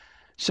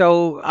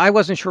 So I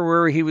wasn't sure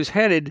where he was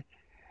headed.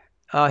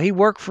 He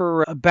worked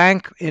for a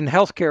bank in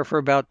healthcare for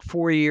about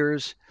 4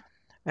 years.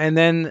 And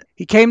then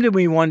he came to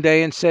me one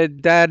day and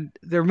said, "Dad,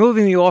 they're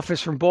moving the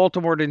office from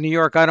Baltimore to New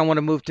York. I don't want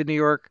to move to New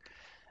York.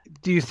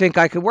 Do you think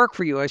I could work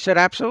for you?" I said,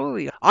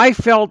 "Absolutely." I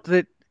felt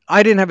that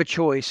I didn't have a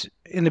choice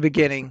in the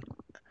beginning.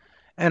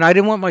 And I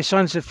didn't want my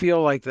sons to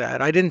feel like that.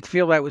 I didn't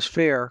feel that was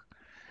fair.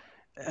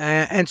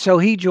 And so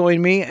he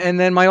joined me. And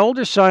then my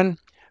older son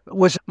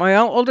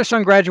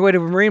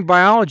graduated with marine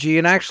biology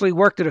and actually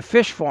worked at a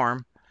fish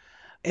farm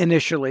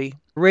initially,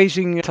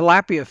 raising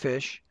tilapia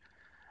fish.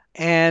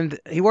 And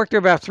he worked there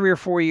about 3 or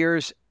 4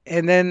 years.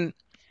 And then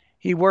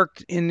he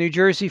worked in New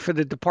Jersey for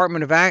the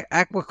Department of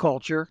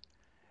Aquaculture.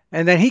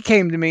 And then he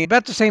came to me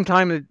about the same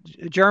time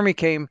that Jeremy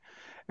came.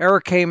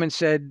 Eric came and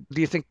said, "Do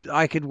you think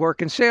I could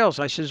work in sales?"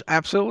 I said,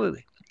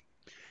 "Absolutely."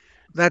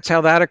 That's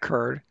how that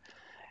occurred.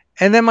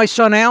 And then my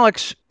son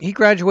Alex, he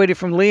graduated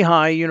from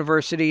Lehigh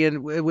University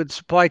and with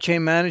supply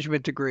chain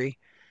management degree.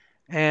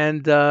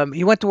 And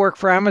he went to work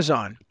for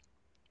Amazon.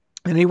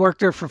 And he worked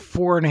there for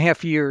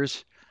 4.5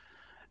 years.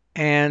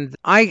 And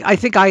I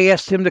think I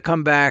asked him to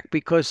come back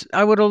because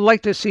I would have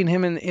liked to have seen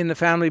him in the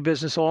family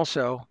business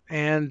also.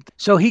 And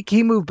so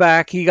he moved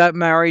back. He got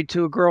married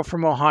to a girl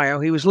from Ohio.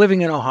 He was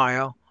living in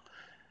Ohio.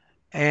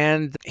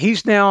 And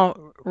he's now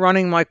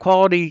running my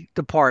quality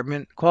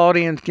department,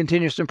 quality and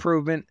continuous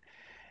improvement.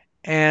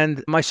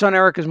 And my son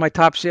Eric is my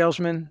top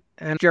salesman,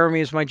 and Jeremy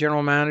is my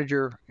general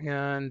manager.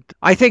 And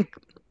I think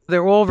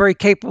they're all very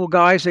capable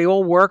guys. They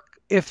all work.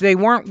 If they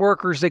weren't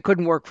workers, they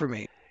couldn't work for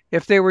me.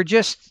 If they were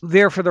just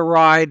there for the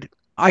ride,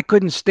 I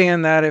couldn't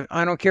stand that.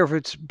 I don't care if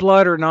it's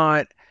blood or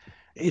not.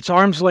 It's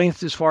arm's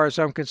length as far as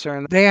I'm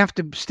concerned. They have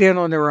to stand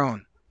on their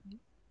own,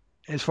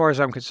 as far as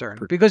I'm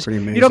concerned, because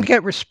you don't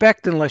get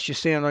respect unless you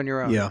stand on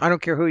your own. Yeah. I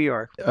don't care who you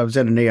are. I was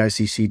at an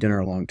AICC dinner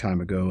a long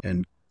time ago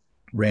and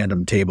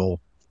random table,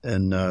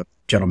 and a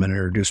gentleman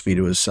introduced me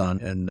to his son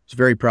and I was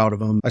very proud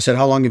of him. I said,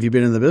 "How long have you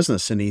been in the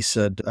business?" And he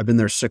said, "I've been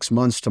there 6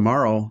 months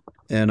tomorrow."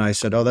 And I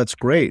said, "Oh, that's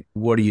great.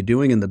 What are you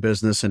doing in the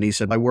business?" And he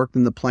said, "I worked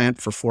in the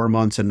plant for 4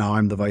 months and now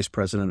I'm the vice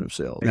president of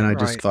sales." And I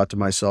just thought to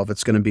myself,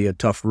 it's going to be a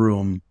tough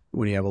room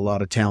when you have a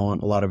lot of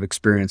talent, a lot of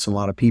experience, and a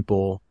lot of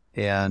people,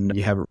 and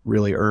you haven't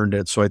really earned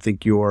it. So I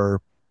think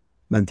your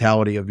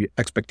mentality of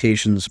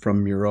expectations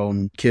from your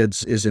own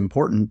kids is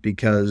important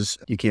because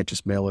you can't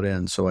just mail it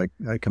in. So I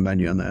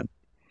commend you on that.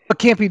 It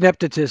can't be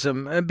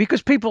nepotism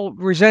because people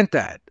resent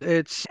that.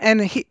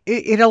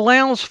 It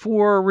allows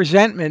for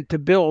resentment to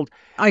build.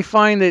 I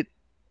find that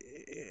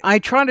I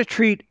try to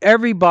treat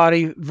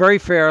everybody very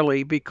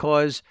fairly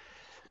because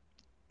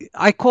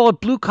I call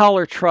it blue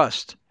collar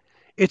trust.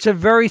 It's a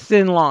very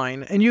thin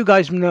line, and you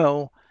guys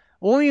know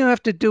all you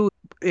have to do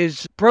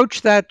is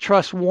broach that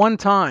trust one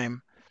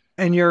time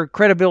and your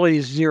credibility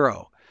is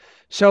zero.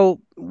 So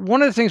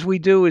one of the things we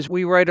do is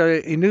we write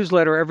a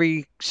newsletter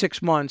every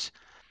 6 months,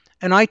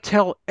 and I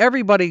tell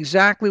everybody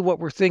exactly what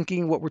we're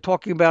thinking, what we're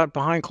talking about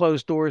behind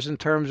closed doors in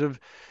terms of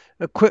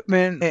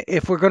equipment.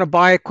 If we're going to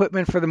buy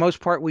equipment, for the most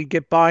part, we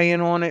get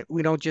buy-in on it.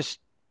 We don't just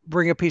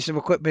bring a piece of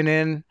equipment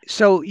in.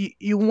 So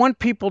you want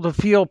people to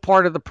feel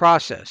part of the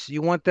process.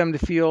 You want them to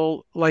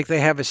feel like they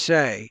have a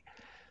say.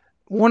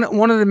 One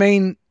of the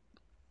main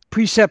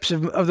precepts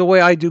of the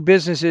way I do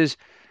business is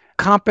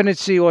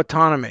competency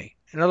autonomy.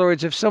 In other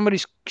words, if somebody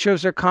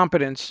shows their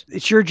competence,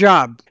 it's your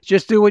job.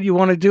 Just do what you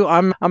want to do.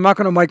 I'm not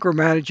going to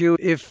micromanage you.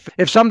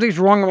 If something's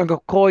wrong, I'm going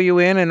to call you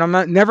in, and I'm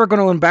never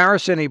going to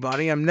embarrass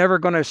anybody. I'm never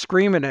going to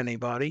scream at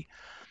anybody.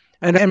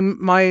 And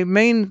my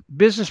main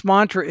business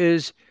mantra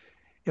is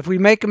if we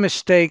make a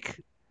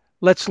mistake,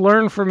 let's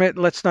learn from it.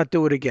 Let's not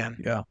do it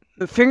again. Yeah.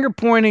 The finger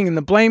pointing and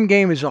the blame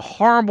game is a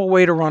horrible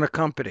way to run a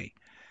company.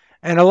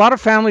 And a lot of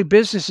family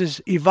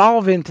businesses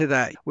evolve into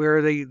that,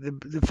 where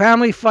the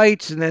family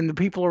fights and then the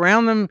people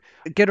around them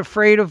get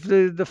afraid of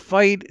the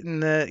fight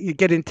and you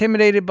get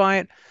intimidated by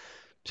it.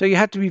 So you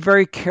have to be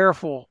very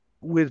careful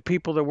with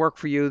people that work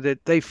for you,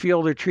 that they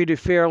feel they're treated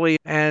fairly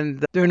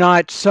and they're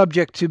not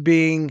subject to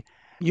being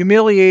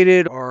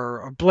humiliated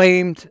or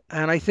blamed.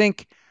 And I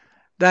think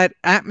that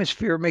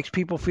atmosphere makes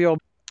people feel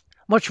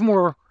much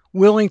more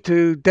willing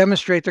to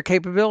demonstrate their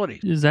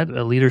capabilities. Is that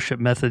a leadership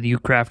method you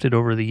crafted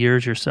over the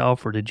years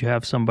yourself, or did you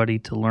have somebody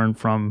to learn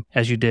from,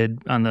 as you did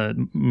on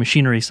the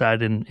machinery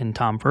side in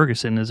Tom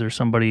Ferguson? Is there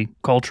somebody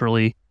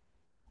culturally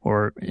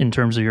or in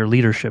terms of your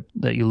leadership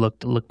that you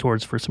look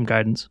towards for some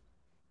guidance?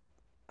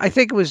 I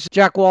think it was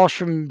Jack Walsh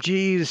from GE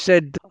who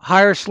said,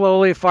 hire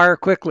slowly, fire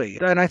quickly.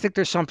 And I think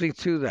there's something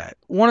to that.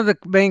 One of the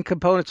main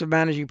components of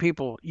managing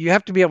people, you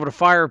have to be able to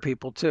fire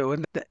people too.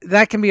 And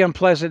that can be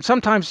unpleasant.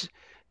 Sometimes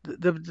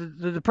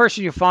the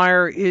person you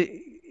fire,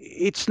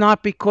 it's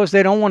not because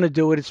they don't want to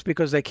do it, it's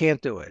because they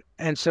can't do it.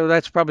 And so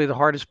that's probably the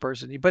hardest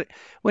person. But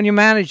when you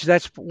manage,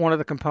 that's one of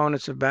the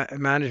components of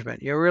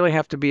management. You really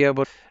have to be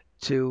able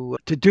to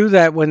do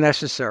that when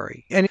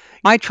necessary. And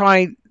I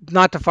try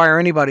not to fire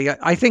anybody.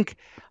 I think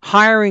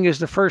hiring is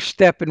the first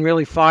step in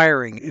really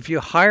firing. If you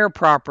hire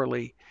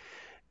properly,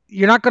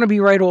 you're not going to be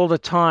right all the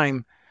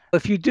time.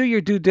 If you do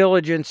your due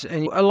diligence,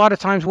 and a lot of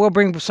times we'll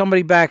bring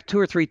somebody back 2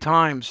 or 3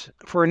 times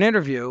for an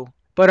interview.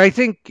 But I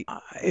think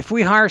if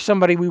we hire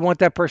somebody, we want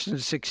that person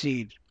to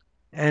succeed.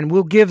 And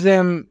we'll give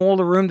them all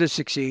the room to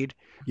succeed.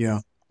 Yeah.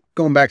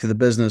 Going back to the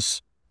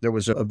business, there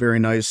was a very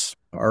nice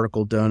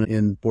article done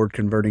in Board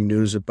Converting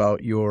News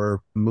about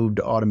your move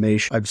to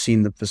automation. I've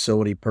seen the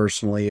facility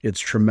personally. It's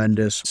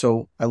tremendous.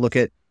 So I look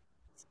at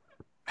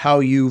how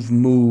you've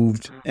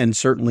moved, and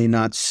certainly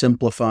not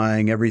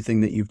simplifying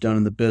everything that you've done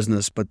in the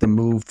business, but the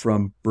move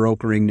from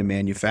brokering to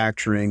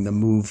manufacturing, the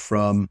move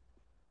from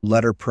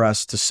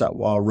letterpress to set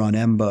wall run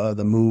EMBA,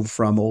 the move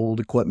from old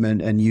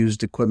equipment and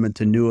used equipment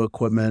to new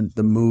equipment,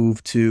 the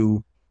move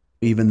to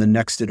even the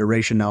next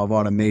iteration now of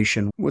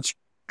automation. What's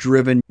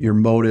driven your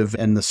motive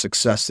and the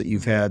success that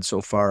you've had so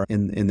far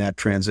in that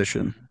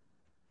transition?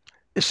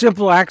 A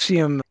simple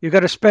axiom, you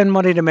got to spend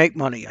money to make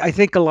money. I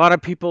think a lot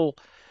of people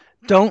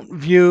don't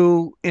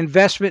view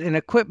investment in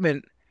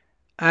equipment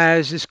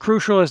as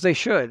crucial as they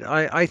should.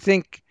 I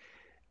think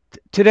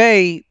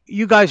today,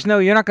 you guys know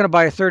you're not going to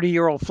buy a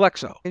 30-year-old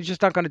Flexo. You're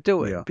just not going to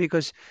do it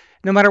because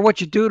no matter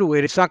what you do to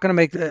it, it's not going to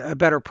make a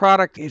better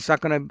product. It's not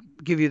going to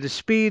give you the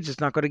speeds. It's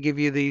not going to give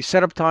you the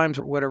setup times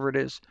or whatever it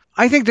is.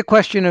 I think the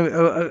question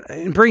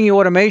in bringing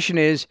automation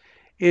is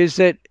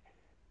that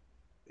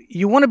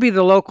you want to be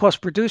the low-cost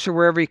producer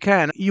wherever you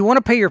can. You want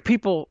to pay your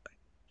people.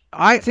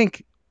 I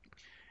think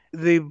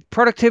the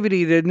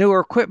productivity, the newer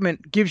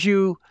equipment gives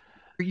you,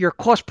 your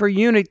cost per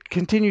unit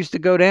continues to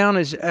go down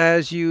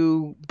as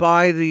you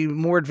buy the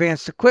more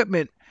advanced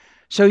equipment.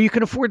 So you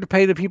can afford to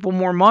pay the people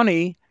more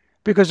money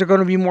because they're going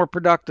to be more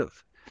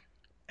productive.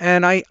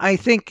 And I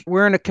think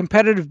we're in a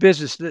competitive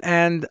business.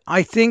 And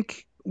I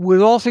think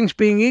with all things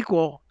being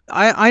equal,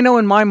 I know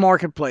in my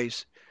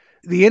marketplace,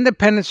 the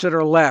independents that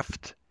are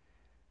left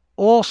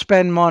all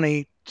spend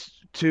money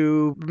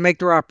to make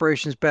their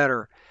operations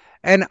better.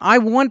 And I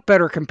want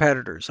better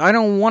competitors. I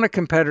don't want a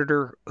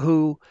competitor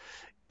who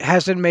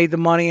hasn't made the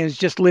money and is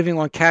just living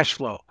on cash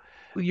flow.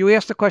 You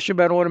asked the question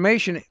about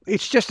automation.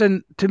 It's just,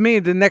 to me,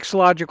 the next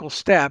logical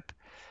step.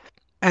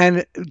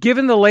 And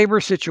given the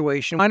labor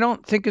situation, I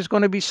don't think it's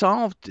going to be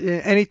solved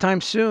anytime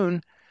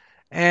soon.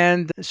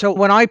 And so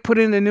when I put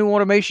in the new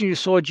automation you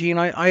saw, Gene,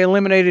 I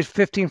eliminated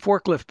 15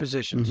 forklift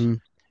positions. Mm-hmm.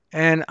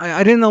 And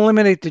I didn't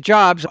eliminate the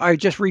jobs. I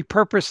just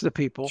repurposed the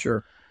people.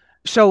 Sure.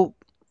 So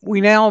we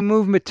now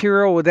move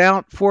material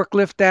without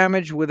forklift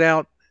damage,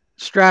 without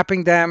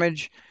strapping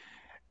damage,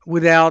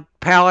 without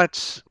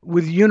pallets,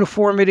 with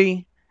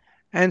uniformity.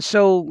 And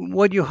so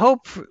what you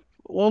hope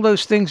all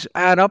those things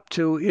add up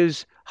to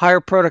is higher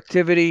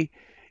productivity,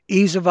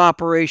 ease of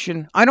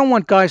operation. I don't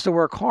want guys to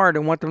work hard. I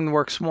want them to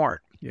work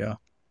smart. Yeah.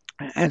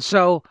 And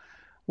so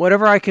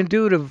whatever I can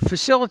do to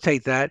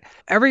facilitate that,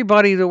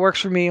 everybody that works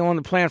for me on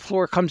the plant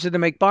floor comes in to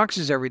make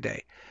boxes every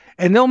day.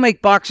 And they'll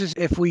make boxes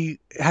if we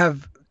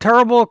have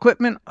terrible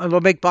equipment, or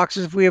they'll make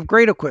boxes if we have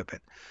great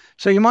equipment.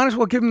 So you might as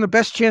well give them the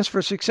best chance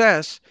for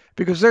success,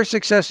 because their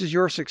success is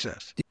your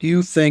success. Do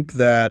you think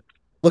that,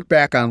 look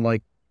back on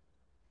like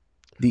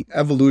the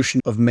evolution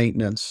of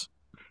maintenance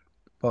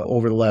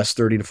over the last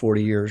 30 to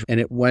 40 years, and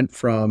it went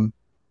from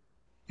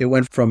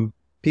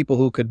people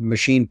who could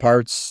machine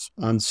parts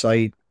on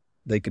site,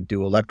 they could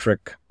do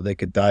electric, they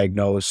could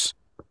diagnose.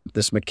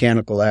 This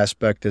mechanical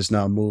aspect has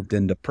now moved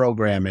into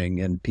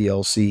programming and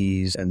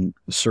PLCs and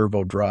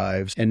servo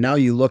drives. And now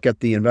you look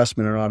at the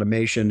investment in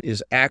automation,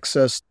 is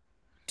access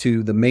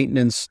to the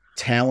maintenance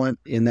talent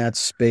in that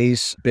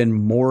space been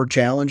more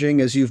challenging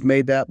as you've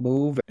made that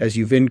move? As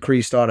you've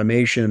increased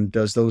automation,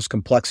 does those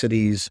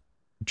complexities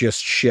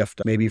just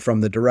shift maybe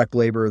from the direct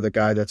labor, the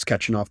guy that's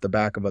catching off the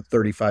back of a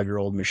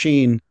 35-year-old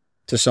machine,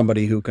 to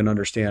somebody who can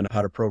understand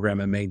how to program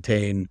and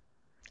maintain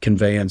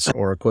conveyance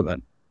or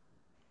equipment?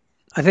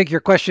 I think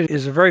your question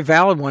is a very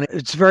valid one.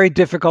 It's very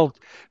difficult.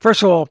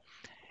 First of all,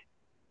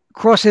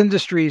 cross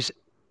industries,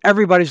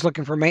 everybody's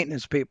looking for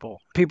maintenance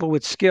people, people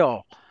with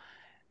skill.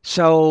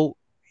 So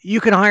you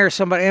can hire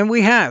somebody, and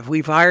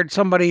we've hired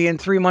somebody, and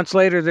 3 months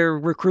later, they're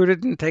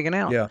recruited and taken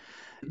out. Yeah.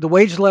 The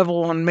wage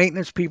level on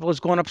maintenance people has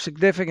gone up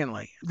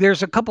significantly.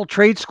 There's a couple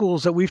trade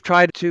schools that we've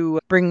tried to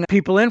bring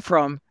people in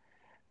from,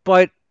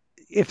 but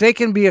if they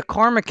can be a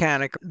car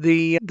mechanic,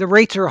 the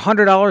rates are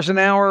 $100 an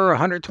hour,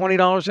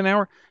 $120 an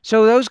hour.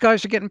 So those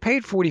guys are getting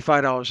paid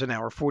 $45 an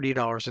hour,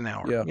 $40 an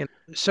hour. Yeah.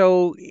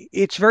 So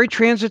it's very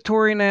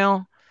transitory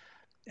now,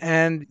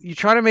 and you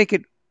try to make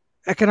it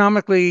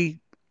economically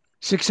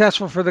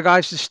successful for the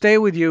guys to stay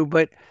with you,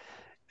 but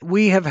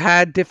we have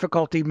had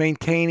difficulty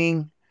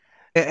maintaining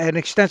an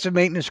extensive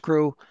maintenance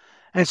crew.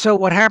 And so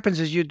what happens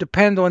is you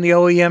depend on the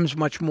OEMs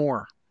much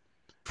more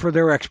for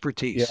their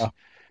expertise. Yeah.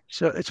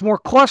 So it's more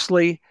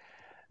costly,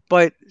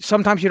 but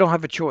sometimes you don't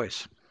have a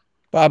choice.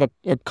 Bob,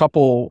 a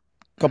couple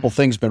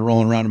things been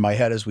rolling around in my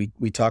head as we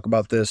talk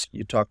about this.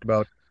 You talked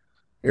about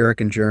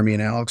Eric and Jeremy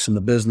and Alex in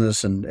the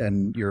business,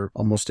 and you're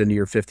almost into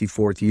your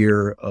 54th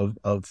year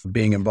of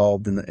being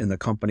involved in the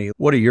company.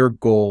 What are your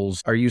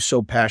goals? Are you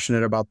so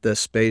passionate about this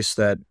space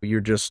that you're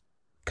just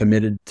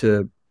committed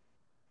to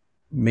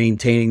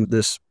maintaining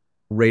this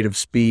rate of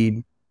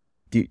speed?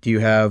 Do you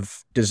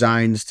have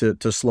designs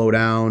to slow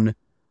down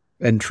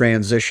and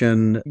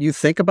transition? You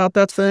think about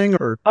that thing,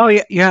 or? Oh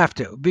yeah, you have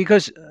to,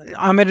 because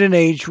I'm at an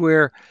age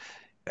where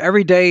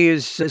every day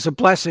is a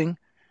blessing.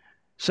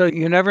 So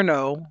you never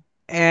know.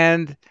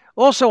 And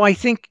also, I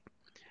think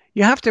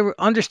you have to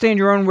understand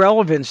your own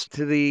relevance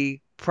to the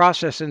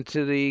process and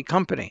to the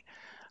company.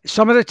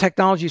 Some of the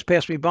technologies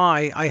pass me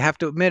by, I have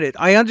to admit it.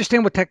 I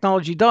understand what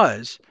technology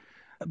does,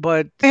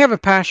 but I have a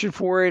passion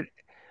for it.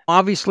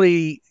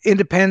 Obviously,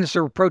 independents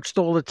are approached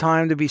all the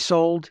time to be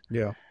sold.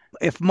 Yeah.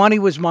 If money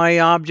was my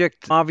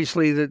object,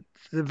 obviously the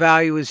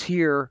value is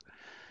here,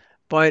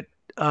 but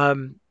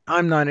I'm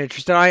not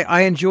interested.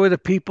 I enjoy the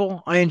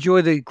people. I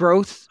enjoy the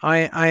growth.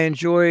 I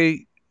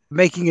enjoy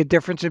making a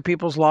difference in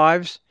people's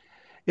lives.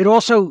 It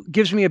also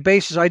gives me a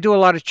basis. I do a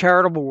lot of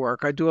charitable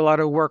work. I do a lot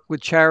of work with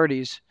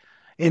charities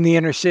in the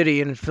inner city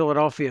and in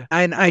Philadelphia.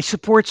 And I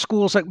support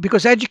schools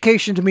because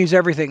education to me is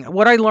everything.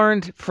 What I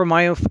learned from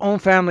my own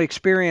family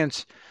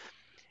experience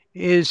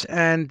is,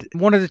 and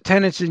one of the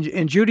tenets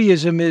in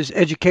Judaism is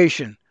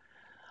education.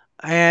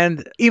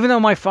 And even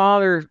though my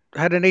father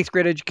had an 8th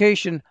grade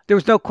education, there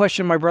was no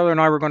question my brother and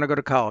I were going to go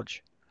to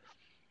college.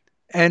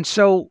 And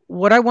so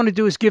what I want to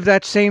do is give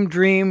that same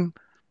dream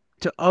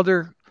to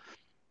other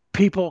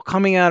people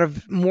coming out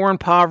of more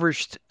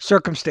impoverished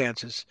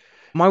circumstances.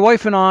 My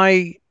wife and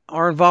I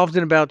are involved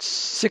in about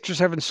 6 or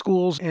 7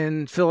 schools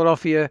in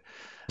Philadelphia,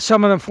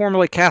 some of them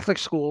formerly Catholic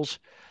schools,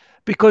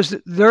 because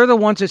they're the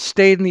ones that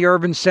stayed in the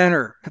urban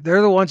center.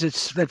 They're the ones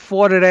that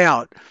fought it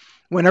out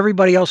when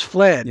everybody else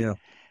fled. Yeah.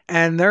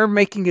 And they're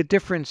making a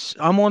difference.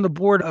 I'm on the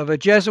board of a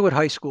Jesuit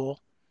high school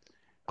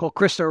called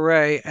Cristo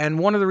Rey, and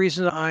one of the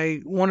reasons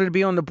I wanted to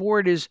be on the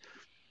board is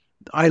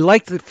I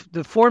like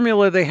the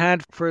formula they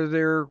had for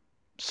their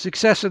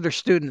success of their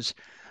students.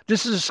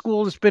 This is a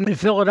school that's been in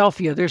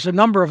Philadelphia. There's a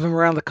number of them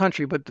around the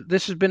country, but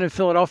this has been in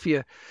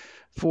Philadelphia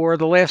for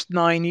the last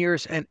 9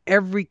 years, and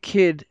every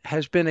kid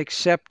has been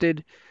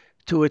accepted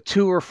to a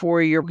 2 or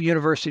 4 year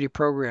university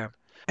program.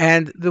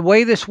 And the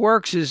way this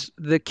works is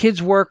the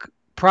kids work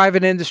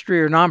private industry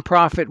or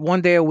nonprofit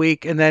 1 day a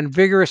week, and then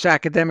vigorous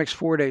academics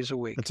 4 days a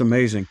week. That's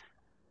amazing.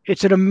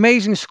 It's an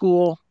amazing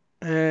school.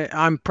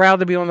 I'm proud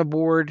to be on the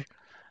board.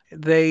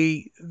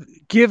 They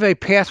give a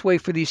pathway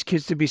for these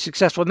kids to be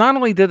successful. Not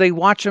only do they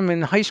watch them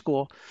in high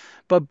school,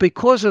 but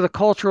because of the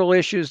cultural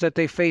issues that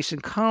they face in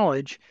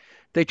college,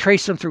 they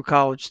trace them through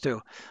college too.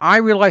 I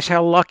realize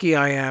how lucky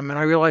I am, and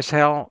I realize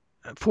how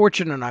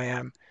fortunate I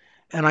am.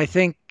 And I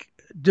think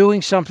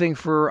doing something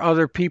for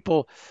other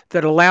people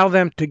that allow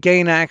them to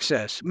gain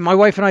access. My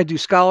wife and I do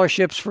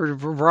scholarships for a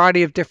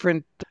variety of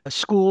different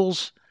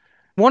schools.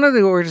 One of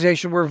the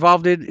organizations we're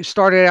involved in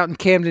started out in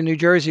Camden, New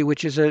Jersey,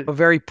 which is a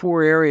very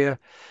poor area.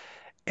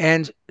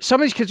 And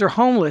some of these kids are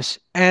homeless,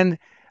 and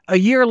a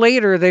year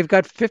later, they've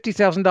got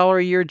 $50,000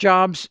 a year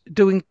jobs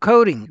doing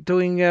coding,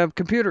 doing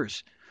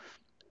computers.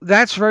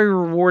 That's very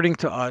rewarding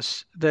to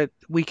us that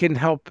we can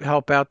help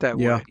out that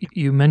way.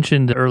 You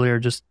mentioned earlier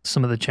just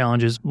some of the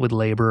challenges with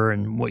labor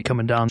and what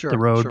coming down the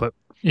road, Sure. But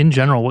in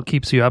general, what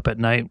keeps you up at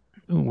night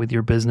with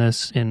your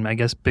business and I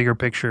guess bigger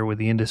picture with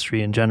the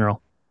industry in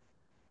general?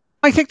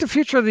 I think the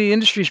future of the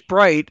industry is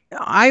bright.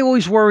 I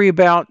always worry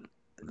about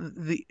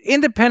the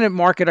independent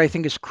market. I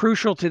think is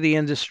crucial to the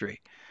industry.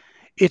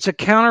 It's a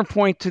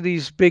counterpoint to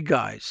these big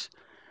guys.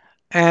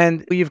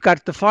 And you've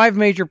got the 5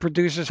 major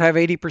producers have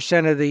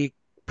 80% of the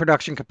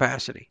production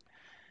capacity.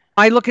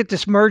 I look at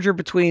this merger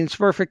between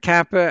Smurfit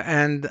Kappa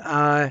and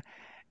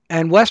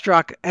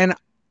WestRock, and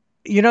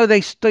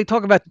they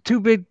talk about too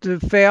big to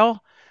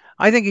fail.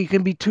 I think it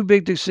can be too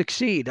big to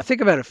succeed.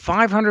 Think about it,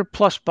 500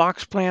 plus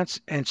box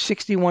plants and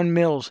 61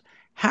 mills.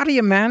 How do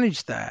you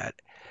manage that?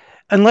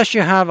 Unless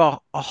you have a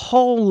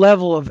whole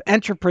level of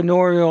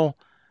entrepreneurial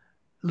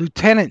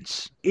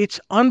lieutenants. It's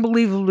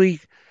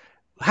unbelievably,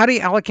 how do you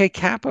allocate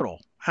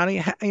capital? How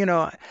do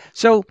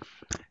so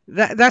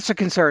that's a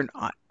concern.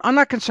 I'm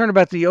not concerned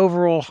about the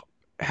overall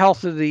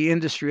health of the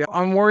industry.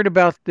 I'm worried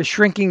about the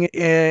shrinking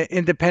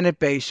independent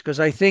base, because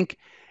I think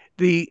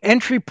the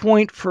entry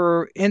point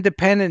for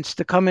independents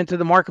to come into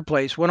the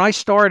marketplace, when I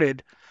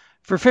started,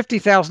 for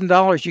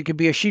 $50,000, you could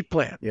be a sheet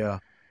plant. Yeah.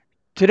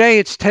 Today,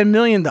 it's $10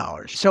 million.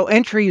 So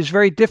entry is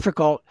very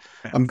difficult.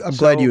 I'm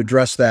glad you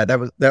addressed that.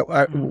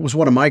 That was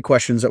one of my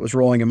questions that was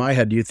rolling in my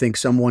head. Do you think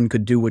someone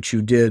could do what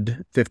you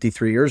did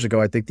 53 years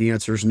ago? I think the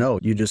answer is no.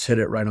 You just hit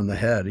it right on the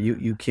head.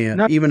 You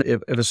can't, even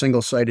if a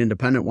single site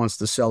independent wants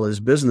to sell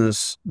his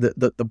business,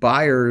 the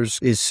buyers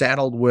is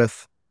saddled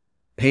with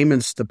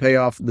payments to pay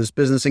off this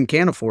business and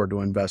can't afford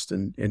to invest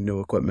in new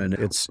equipment.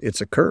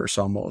 It's a curse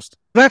almost.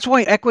 That's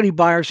why equity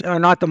buyers are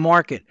not the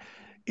market.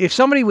 If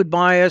somebody would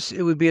buy us,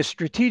 it would be a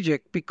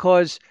strategic,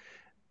 because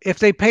if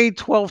they paid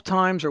 12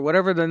 times or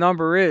whatever the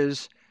number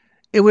is,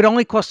 it would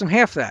only cost them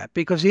half that,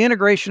 because the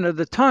integration of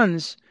the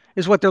tons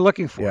is what they're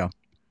looking for. Yeah.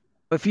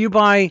 If you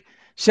buy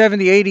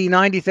 70, 80,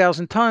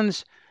 90,000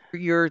 tons,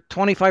 you're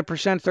 25%,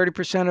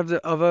 30%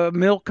 of a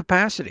mill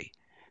capacity.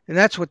 And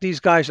that's what these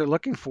guys are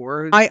looking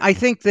for. I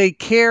think they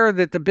care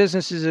that the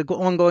business is an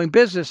ongoing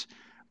business,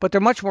 but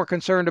they're much more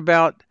concerned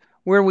about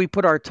where we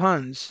put our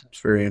tons.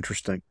 It's very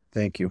interesting.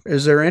 Thank you.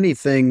 Is there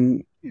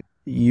anything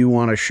you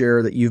want to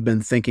share that you've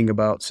been thinking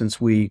about since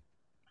we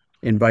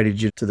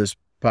invited you to this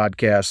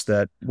podcast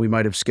that we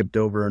might have skipped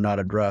over or not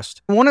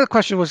addressed? One of the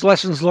questions was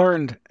lessons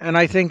learned. And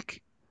I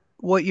think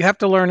what you have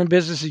to learn in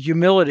business is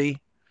humility.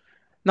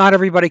 Not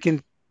everybody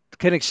can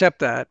accept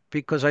that,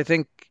 because I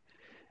think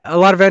a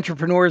lot of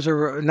entrepreneurs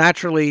are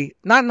naturally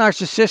not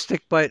narcissistic,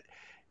 but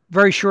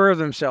very sure of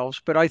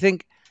themselves. But I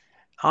think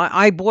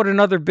I bought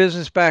another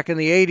business back in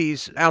the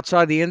 80s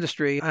outside the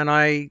industry, and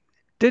I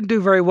didn't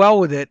do very well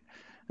with it.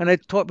 And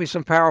it taught me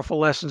some powerful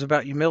lessons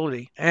about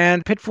humility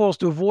and pitfalls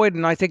to avoid.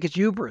 And I think it's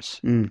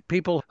hubris.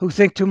 People who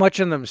think too much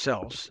of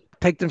themselves,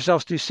 take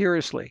themselves too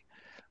seriously.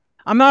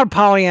 I'm not a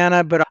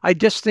Pollyanna, but I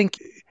just think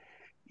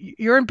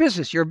you're in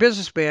business. You're a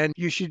businessman.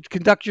 You should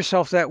conduct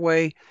yourself that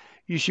way.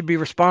 You should be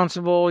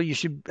responsible. You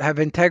should have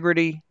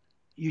integrity.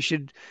 You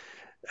should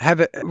have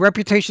a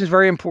reputation is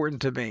very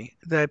important to me,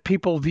 that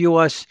people view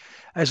us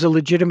as a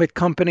legitimate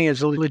company,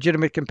 as a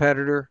legitimate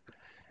competitor.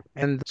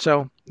 And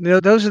so,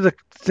 those are the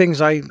things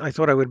I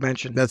thought I would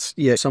mention.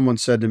 Someone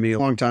said to me a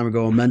long time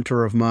ago, a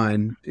mentor of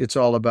mine, it's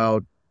all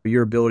about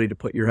your ability to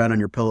put your head on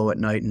your pillow at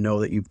night and know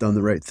that you've done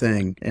the right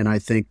thing. And I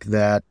think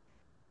that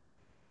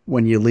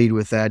when you lead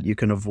with that, you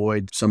can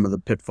avoid some of the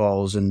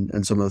pitfalls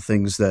and some of the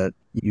things that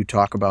you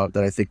talk about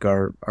that I think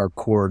are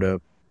core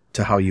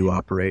to how you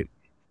operate.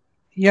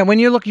 Yeah, when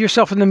you look at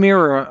yourself in the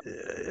mirror,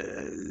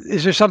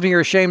 is there something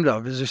you're ashamed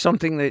of? Is there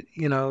something that,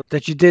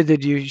 that you did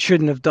that you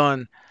shouldn't have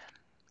done?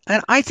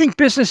 And I think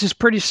business is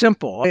pretty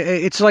simple.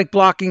 It's like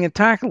blocking and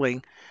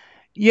tackling.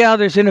 Yeah,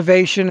 there's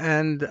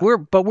innovation,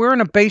 but we're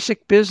in a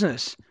basic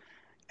business.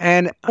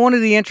 And one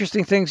of the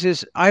interesting things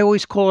is I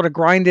always call it a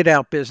grinded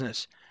out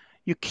business.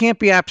 You can't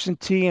be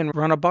absentee and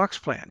run a box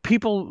plant.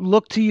 People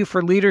look to you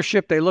for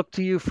leadership. They look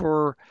to you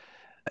for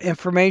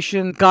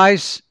information.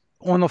 Guys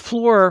on the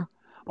floor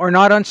are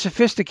not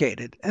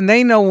unsophisticated, and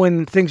they know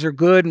when things are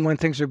good and when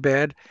things are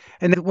bad.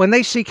 And when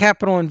they see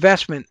capital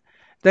investment,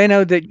 they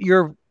know that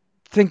you're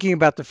thinking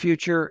about the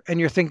future, and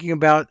you're thinking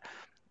about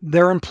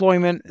their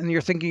employment, and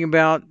you're thinking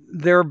about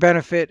their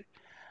benefit.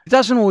 It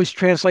doesn't always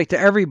translate to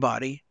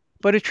everybody,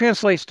 but it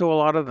translates to a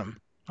lot of them,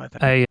 I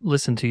think. I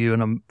listen to you,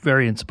 and I'm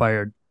very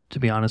inspired, to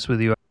be honest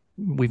with you.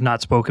 We've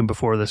not spoken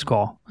before this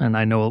call, and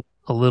I know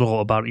a little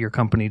about your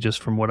company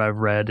just from what I've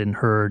read and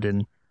heard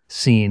and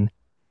seen.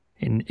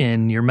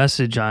 In your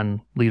message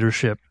on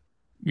leadership,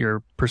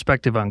 your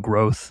perspective on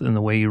growth and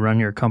the way you run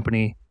your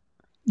company,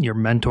 your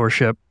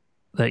mentorship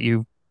that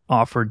you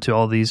offered to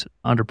all these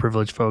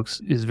underprivileged folks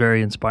is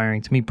very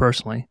inspiring to me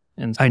personally.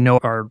 And I know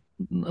our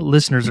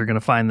listeners are going to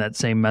find that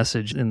same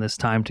message in this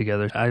time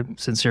together. I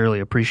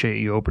sincerely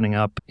appreciate you opening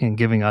up and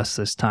giving us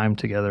this time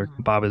together.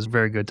 Bob, is a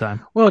very good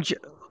time. Well,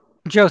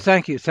 Joe,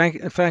 thank you. Thank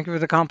you for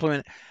the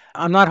compliment.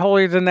 I'm not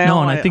holier than thou.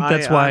 No, and I think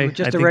that's why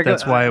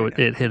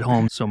it hit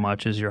home so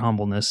much, is your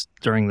humbleness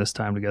during this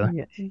time together.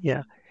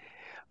 Yeah.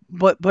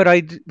 But I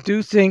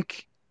do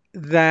think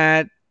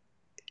that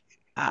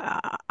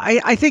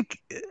I think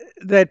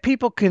that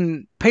people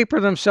can paper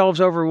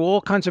themselves over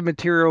all kinds of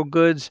material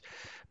goods,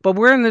 but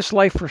we're in this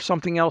life for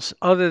something else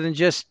other than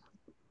just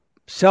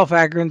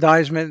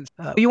self-aggrandizement.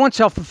 You want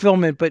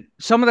self-fulfillment, but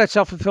some of that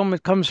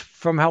self-fulfillment comes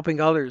from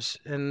helping others.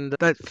 And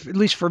that, at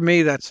least for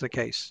me, that's the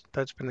case.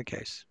 That's been the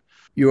case.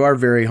 You are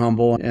very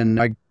humble, and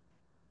I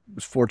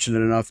was fortunate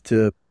enough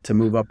to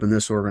move up in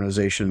this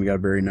organization. We got a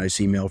very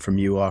nice email from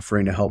you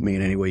offering to help me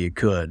in any way you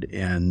could.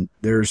 And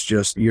there's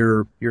just,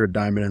 you're a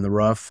diamond in the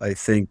rough. I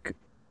think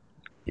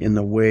in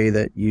the way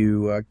that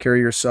you carry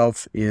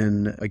yourself,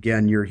 in,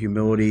 again, your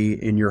humility,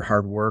 in your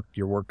hard work,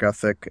 your work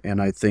ethic.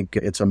 And I think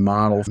it's a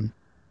model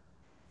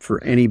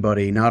for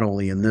anybody, not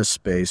only in this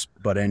space,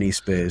 but any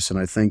space. And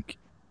I think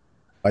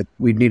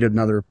we'd need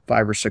another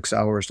 5 or 6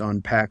 hours to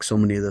unpack so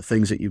many of the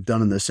things that you've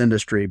done in this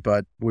industry,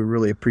 but we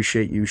really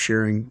appreciate you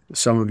sharing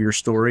some of your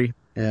story,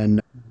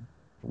 and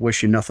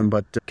wish you nothing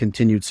but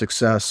continued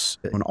success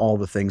in all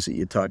the things that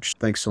you touch.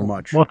 Thanks so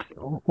much.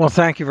 Well,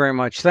 thank you very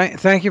much.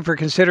 Thank you for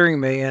considering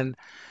me, and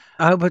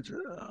I hope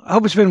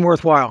it's been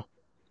worthwhile.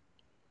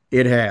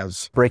 It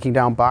has. Breaking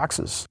Down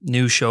Boxes.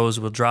 New shows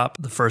will drop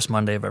the first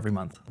Monday of every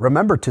month.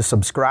 Remember to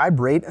subscribe,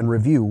 rate, and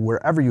review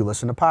wherever you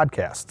listen to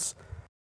podcasts.